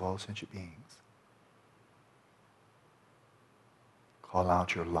presence of all sentient beings, call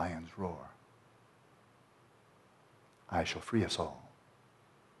out your lion's roar. I shall free us all.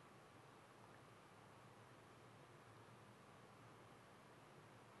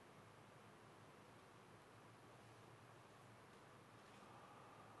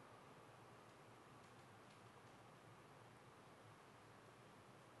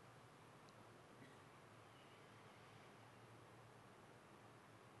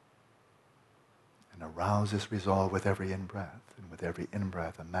 And arouse this resolve with every in-breath. And with every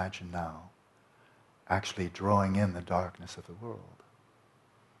in-breath, imagine now actually drawing in the darkness of the world.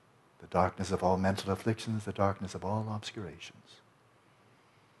 The darkness of all mental afflictions, the darkness of all obscurations.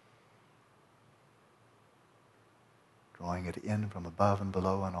 Drawing it in from above and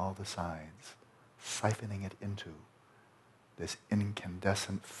below on all the sides, siphoning it into this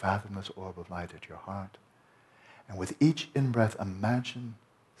incandescent, fathomless orb of light at your heart. And with each in-breath, imagine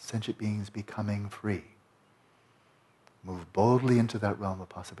sentient beings becoming free. Move boldly into that realm of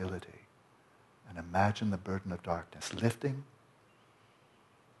possibility and imagine the burden of darkness lifting.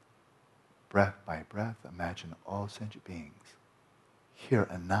 Breath by breath, imagine all sentient beings, here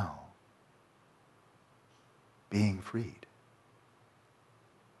and now, being freed.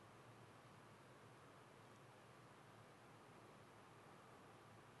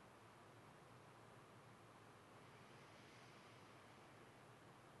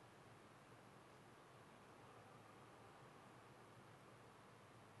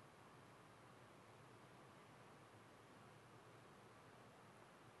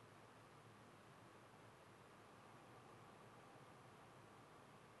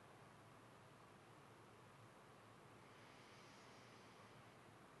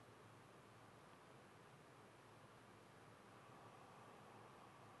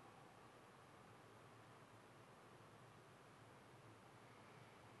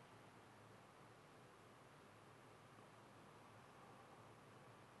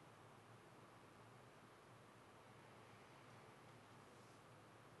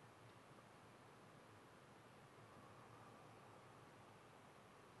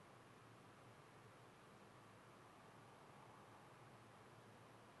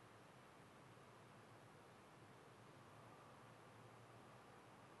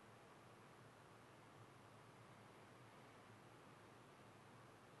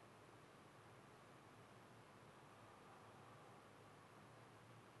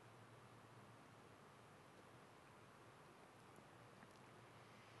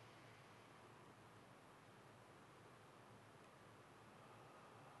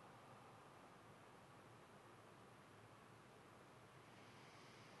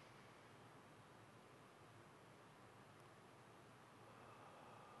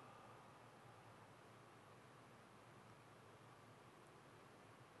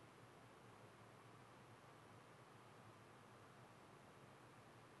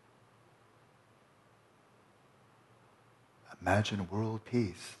 Imagine world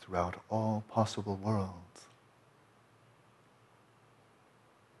peace throughout all possible worlds.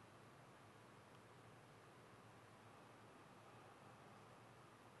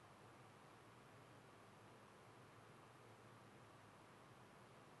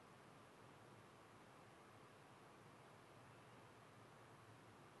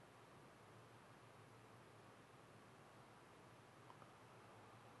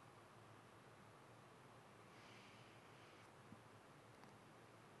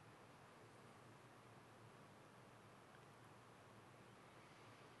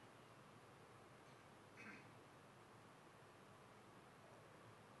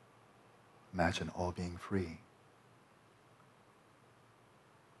 Imagine all being free.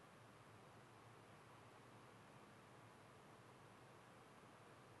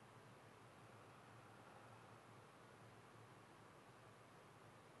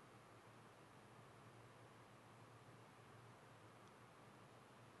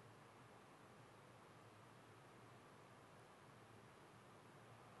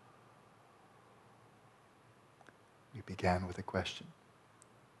 We began with a question.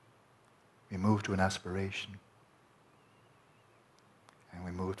 We moved to an aspiration. And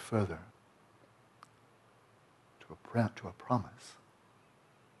we moved further to a promise.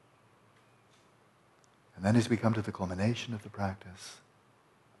 And then as we come to the culmination of the practice,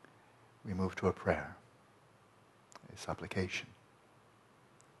 we move to a prayer, a supplication.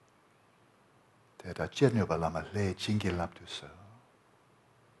 Teta Chirnyoba Lama Le Chingi Laptuso.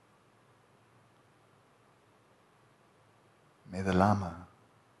 May the Lama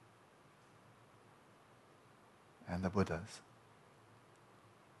and the Buddhas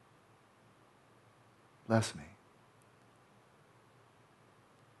bless me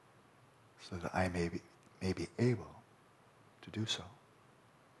so that I may be able to do so.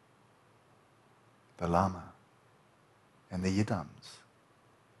 The Lama and the Yidams,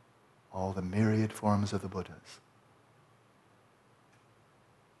 all the myriad forms of the Buddhas.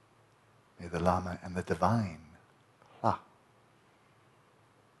 May the Lama and the divine, La,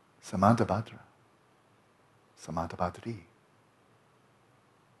 Samantabhadra, Samantabhadri,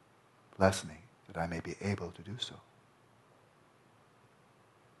 bless me that I may be able to do so.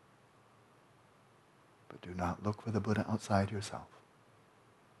 But do not look for the Buddha outside yourself.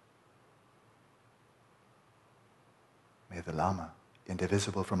 May the Lama,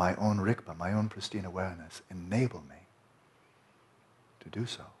 indivisible from my own Rigpa, my own pristine awareness, enable me to do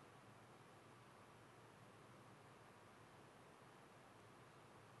so.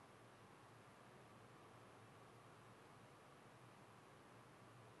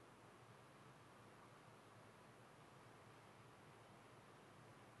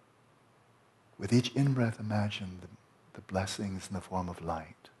 With each in-breath, imagine the blessings in the form of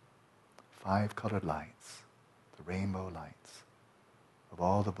light, 5 colored lights, the rainbow lights of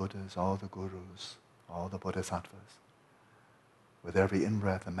all the Buddhas, all the Gurus, all the Bodhisattvas. With every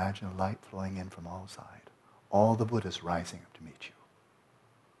in-breath, imagine a light flowing in from all sides, all the Buddhas rising up to meet you,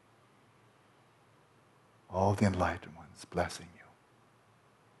 all the enlightened ones blessing you.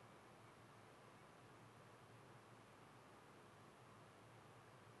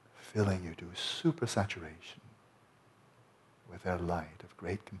 Filling you to supersaturation with their light of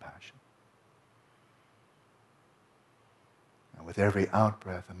great compassion. And with every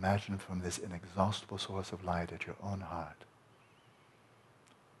out-breath, imagine from this inexhaustible source of light at your own heart,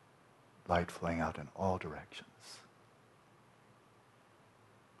 light flowing out in all directions,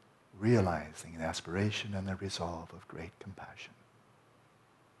 realizing an aspiration and the resolve of great compassion.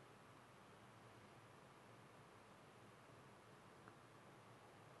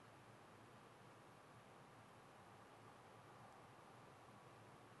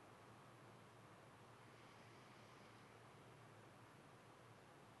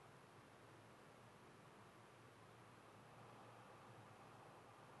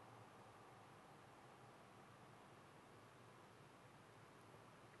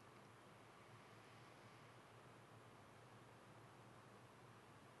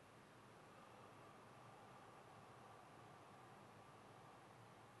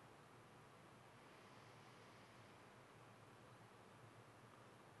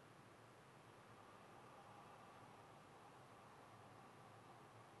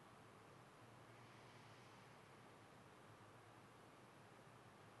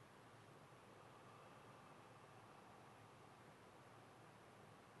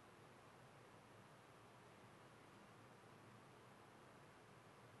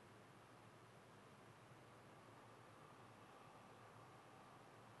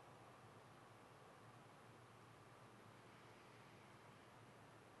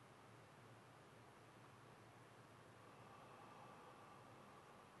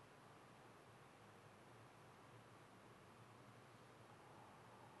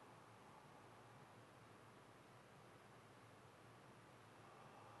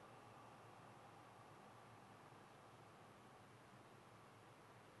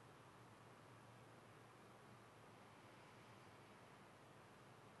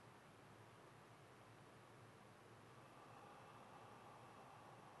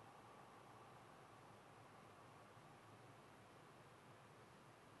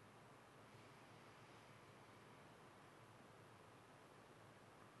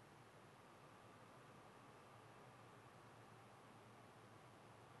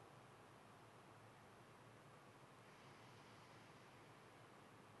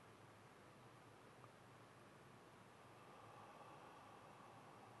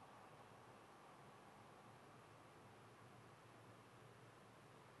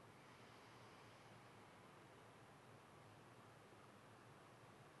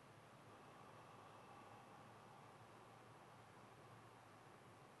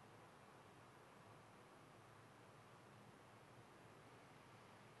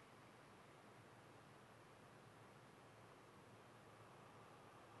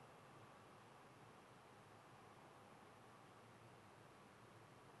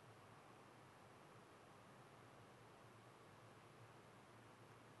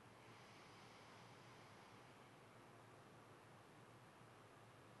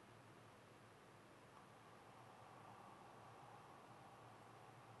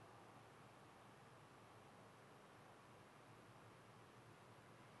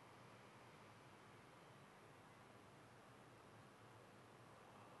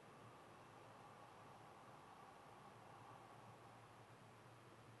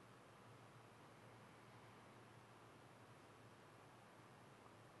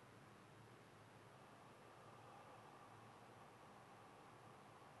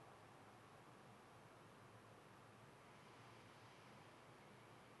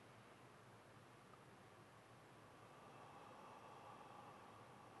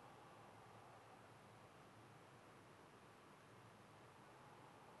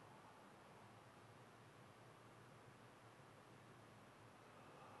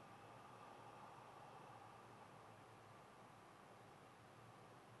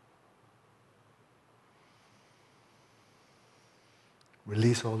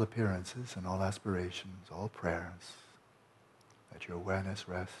 Release all appearances and all aspirations, all prayers. Let your awareness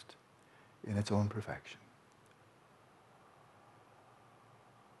rest in its own perfection.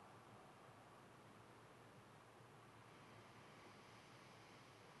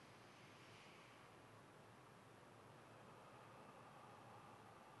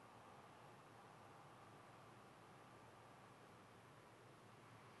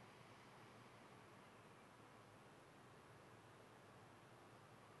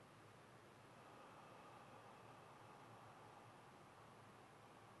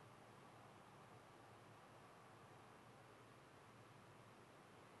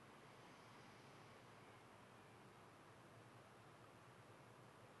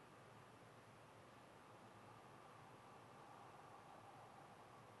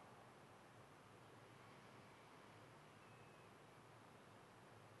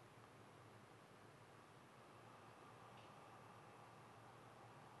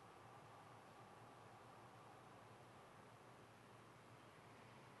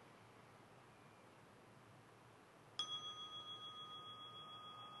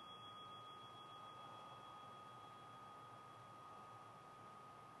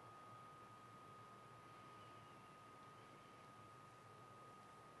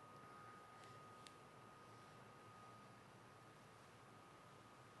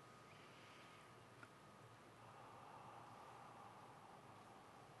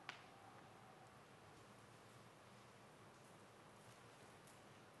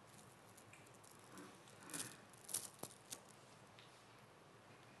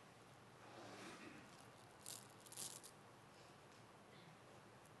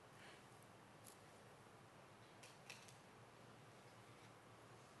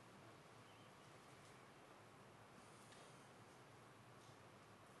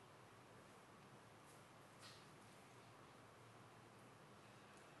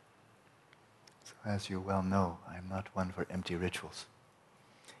 As you well know, I am not one for empty rituals,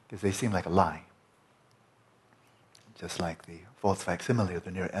 because they seem like a lie. Just like the false facsimile of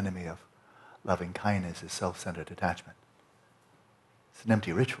the near enemy of loving kindness is self-centered attachment. It's an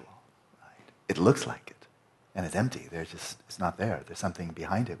empty ritual, right? It looks like it, and it's empty. It's not there. There's something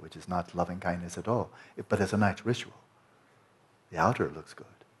behind it which is not loving kindness at all. But it's a nice ritual. The outer looks good,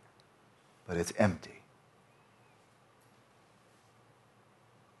 but it's empty.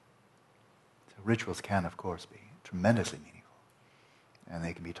 Rituals can, of course, be tremendously meaningful, and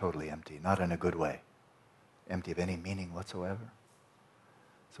they can be totally empty, not in a good way, empty of any meaning whatsoever.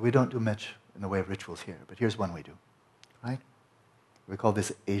 So we don't do much in the way of rituals here, but here's one we do, right? We call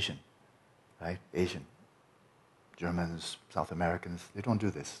this Asian, right? Asian. Germans, South Americans, they don't do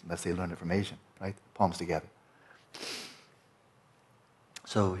this unless they learn it from Asian, right? Palms together.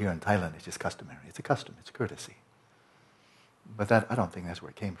 So here in Thailand, it's just customary. It's a custom, it's a courtesy. But that, I don't think that's where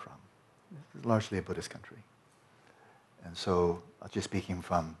it came from. It's largely a Buddhist country. And so, just speaking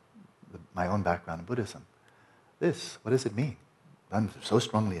from my own background in Buddhism, what does it mean? Done so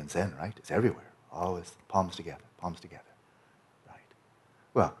strongly in Zen, right? It's everywhere. Always palms together, right?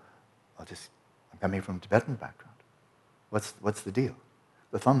 Well, I'm coming from a Tibetan background. What's the deal?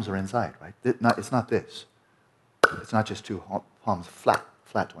 The thumbs are inside, right? It's not this. It's not just two palms flat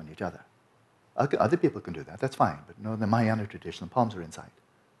on each other. Other people can do that, that's fine. But no, in the Mahayana tradition, the palms are inside,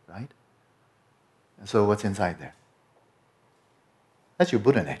 right? And so what's inside there? That's your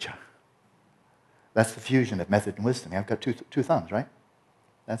Buddha nature. That's the fusion of method and wisdom. I've got two thumbs, right?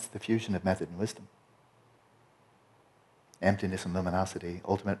 That's the fusion of method and wisdom. Emptiness and luminosity,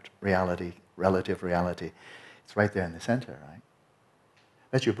 ultimate reality, relative reality. It's right there in the center, right?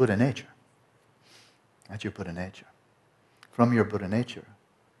 That's your Buddha nature. That's your Buddha nature. From your Buddha nature,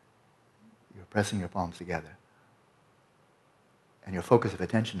 you're pressing your palms together. And your focus of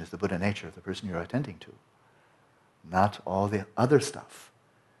attention is the Buddha nature of the person you're attending to. Not all the other stuff.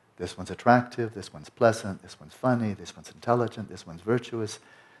 This one's attractive, this one's pleasant, this one's funny, this one's intelligent, this one's virtuous,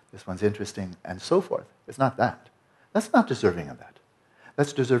 this one's interesting, and so forth. It's not that. That's not deserving of that.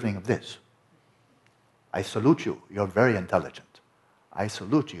 That's deserving of this. I salute you, you're very intelligent. I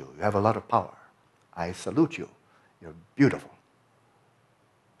salute you, you have a lot of power. I salute you, you're beautiful.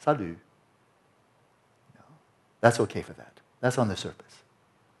 Salut. No. That's okay for that. That's on the surface.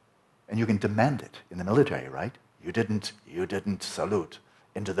 And you can demand it in the military, right? You didn't salute.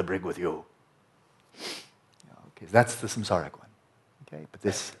 Into the brig with you. Okay, that's the samsaric one. Okay, but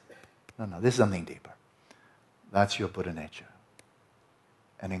this is something deeper. That's your Buddha nature.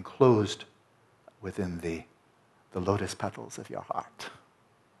 And enclosed within the lotus petals of your heart.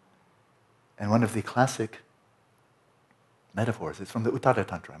 And one of the classic metaphors is from the Uttara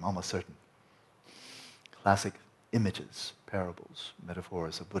Tantra, I'm almost certain. Classic images, parables,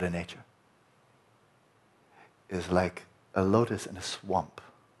 metaphors of Buddha nature is like a lotus in a swamp.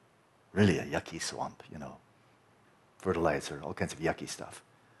 Really a yucky swamp, fertilizer, all kinds of yucky stuff.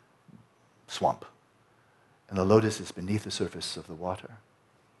 Swamp. And the lotus is beneath the surface of the water.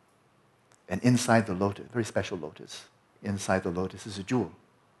 And inside the lotus, very special lotus, inside the lotus is a jewel,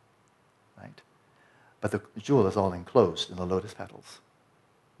 right? But the jewel is all enclosed in the lotus petals.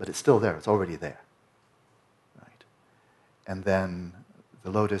 But it's still there, it's already there, right? And then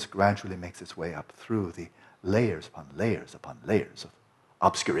the lotus gradually makes its way up through the layers upon layers upon layers of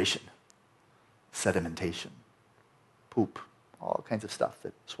obscuration, sedimentation, poop, all kinds of stuff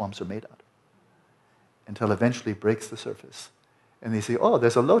that swamps are made out of, until eventually breaks the surface. And they say, oh,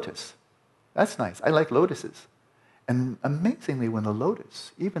 there's a lotus. That's nice. I like lotuses. And amazingly, when the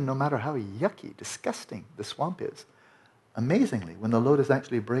lotus, even no matter how yucky, disgusting the swamp is, amazingly, when the lotus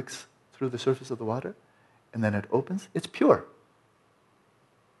actually breaks through the surface of the water, and then it opens, it's pure.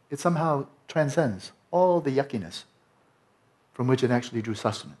 It somehow transcends all the yuckiness from which it actually drew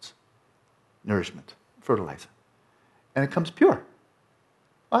sustenance, nourishment, fertilizer. And it comes pure.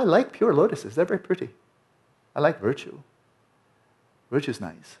 I like pure lotuses. They're very pretty. I like virtue. Virtue's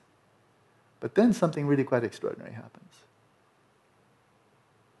nice. But then something really quite extraordinary happens.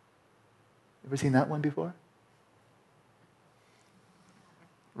 Ever seen that one before?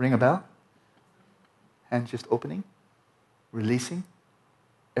 Ring a bell? Hands just opening, releasing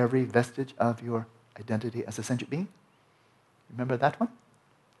every vestige of your identity as a sentient being. Remember that one?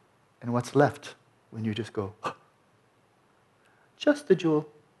 And what's left when you just go, just the jewel,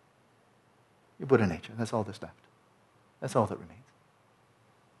 your Buddha nature. That's all that's left. That's all that remains.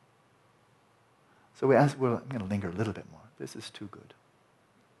 So I'm going to linger a little bit more. This is too good.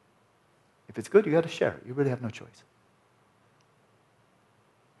 If it's good, you got to share it. You really have no choice.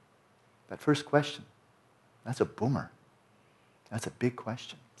 That first question, that's a boomer. That's a big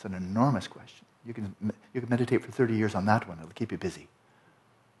question. It's an enormous question. You can meditate for 30 years on that one. It'll keep you busy.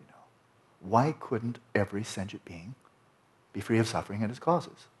 Why couldn't every sentient being be free of suffering and its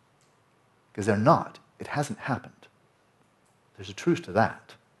causes? Because they're not. It hasn't happened. There's a truth to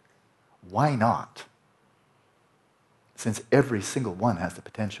that. Why not? Since every single one has the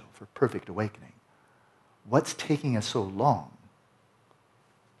potential for perfect awakening, what's taking us so long?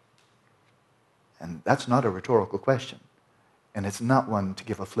 And that's not a rhetorical question. And it's not one to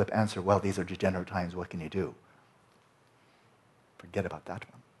give a flip answer, well, these are degenerate times, what can you do? Forget about that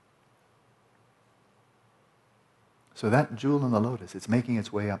one. So that jewel in the lotus, it's making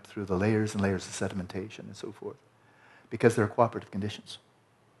its way up through the layers and layers of sedimentation and so forth, because there are cooperative conditions.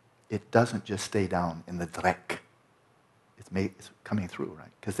 It doesn't just stay down in the dreck. It's coming through, right?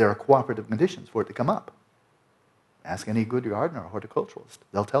 Because there are cooperative conditions for it to come up. Ask any good gardener or horticulturalist.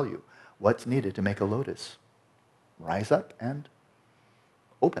 They'll tell you what's needed to make a lotus rise up and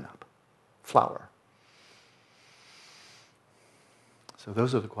open up, flower. So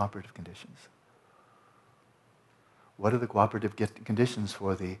those are the cooperative conditions. What are the cooperative conditions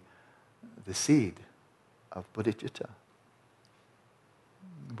for the seed of bodhicitta,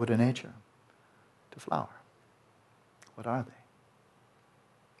 Buddha nature, to flower? What are they?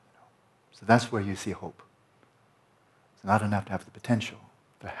 So that's where you see hope. It's not enough to have the potential.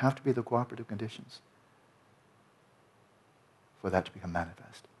 There have to be the cooperative conditions for that to become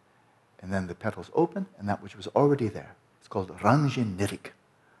manifest. And then the petals open, and that which was already there. It's called Ranjin Nirik.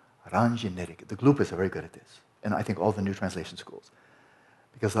 Ranjin Nirik. The Glupas are very good at this, and I think all the new translation schools,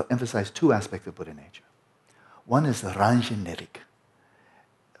 because they'll emphasize two aspects of Buddha nature. One is the Ranjin Nirik.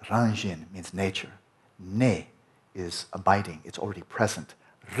 Ranjin means nature. Ne is abiding. It's already present.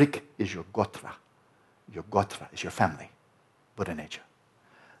 Rik is your gotra. Your gotra is your family. Buddha nature.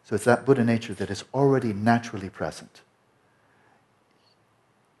 So it's that Buddha nature that is already naturally present.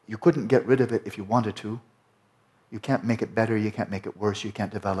 You couldn't get rid of it if you wanted to. You can't make it better, you can't make it worse, you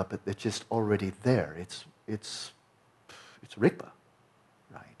can't develop it. It's just already there. It's Rigpa,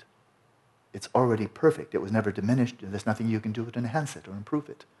 right? It's already perfect. It was never diminished, and there's nothing you can do to enhance it or improve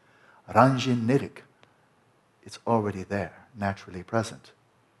it. Ranjin Nirik. It's already there, naturally present.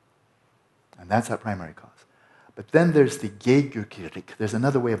 And that's that primary cause. But then there's the Gyegyurkirik. There's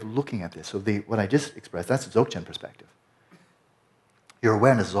another way of looking at this. So what I just expressed, that's the Dzogchen perspective. Your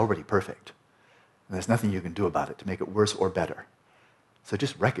awareness is already perfect. And there's nothing you can do about it to make it worse or better. So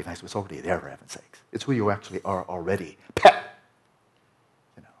just recognize what's already there, for heaven's sakes. It's who you actually are already.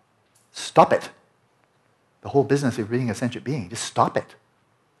 Stop it. The whole business of being a sentient being, just stop it.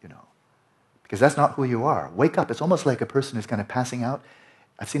 Because that's not who you are. Wake up. It's almost like a person who's kind of passing out.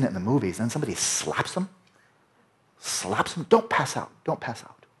 I've seen it in the movies, and somebody slaps them. Slaps them. Don't pass out. Don't pass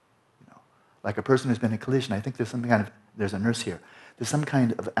out. Like a person who's been in a collision, I think there's a nurse here. There's some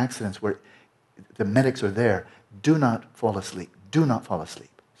kind of accidents where the medics are there. Do not fall asleep. Do not fall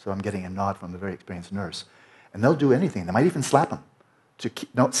asleep. So I'm getting a nod from a very experienced nurse. And they'll do anything. They might even slap him.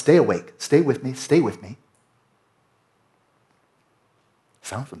 No, stay awake. Stay with me. Stay with me.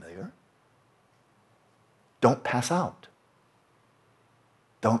 Sound familiar? Don't pass out.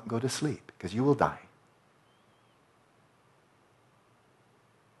 Don't go to sleep, because you will die.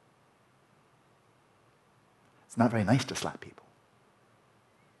 It's not very nice to slap people.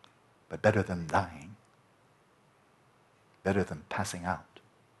 But better than dying. Better than passing out.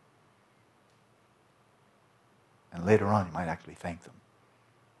 And later on, you might actually thank them.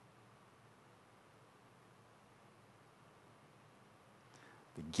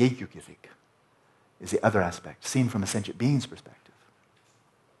 The geyukirik is the other aspect, seen from a sentient being's perspective.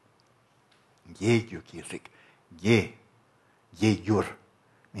 Geyukirik, yeyur,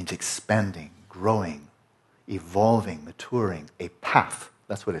 means expanding, growing, evolving, maturing, a path.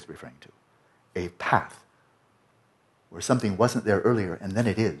 That's what it's referring to. A path. Where something wasn't there earlier, and then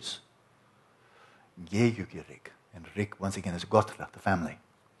it is. Geyukirik. And Rik, once again, is Gotra, the family,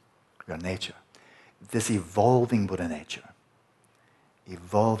 your nature. This evolving Buddha nature.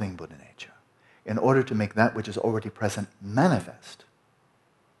 Evolving Buddha nature. In order to make that which is already present manifest.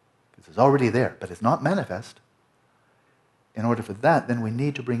 Because it's already there, but it's not manifest. In order for that, then we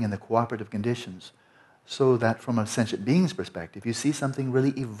need to bring in the cooperative conditions so that from a sentient being's perspective, you see something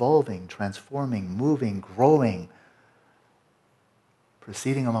really evolving, transforming, moving, growing,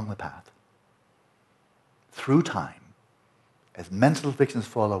 proceeding along the path. Through time, as mental fictions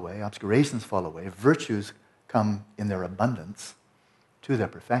fall away, obscurations fall away, virtues come in their abundance to their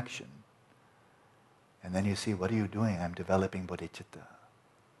perfection. And then you see, what are you doing? I'm developing bodhicitta.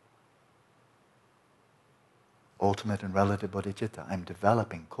 Ultimate and relative bodhicitta. I'm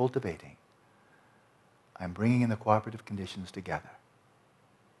developing, cultivating. I'm bringing in the cooperative conditions together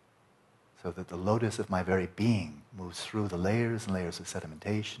so that the lotus of my very being moves through the layers and layers of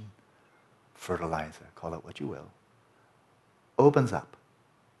sedimentation, fertilizer, call it what you will, opens up.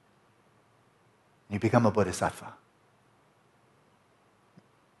 You become a bodhisattva.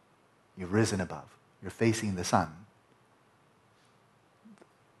 You've risen above. You're facing the sun.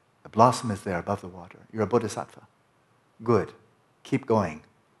 The blossom is there above the water. You're a bodhisattva. Good. Keep going.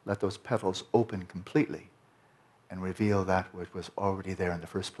 Let those petals open completely and reveal that which was already there in the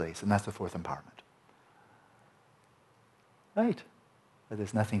first place. And that's the fourth empowerment. Right. But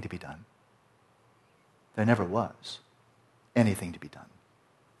there's nothing to be done. There never was anything to be done.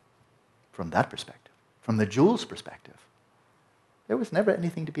 From that perspective. From the jewel's perspective. There was never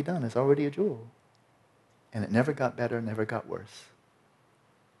anything to be done. It's already a jewel. And it never got better, never got worse.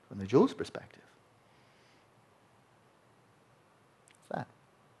 From the jewel's perspective. What's that?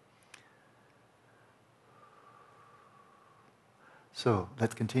 So,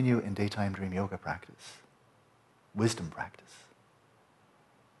 let's continue in daytime dream yoga practice. Wisdom practice.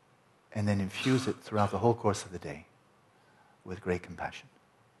 And then infuse it throughout the whole course of the day with great compassion.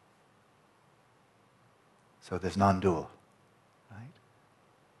 So there's non-dual, right?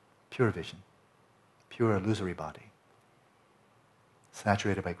 Pure vision, pure illusory body,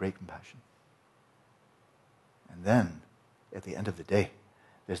 saturated by great compassion. And then, at the end of the day,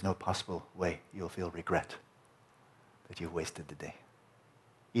 there's no possible way you'll feel regret that you've wasted the day.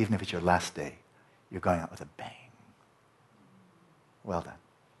 Even if it's your last day, you're going out with a bang. Well done.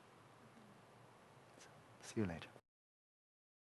 See you later.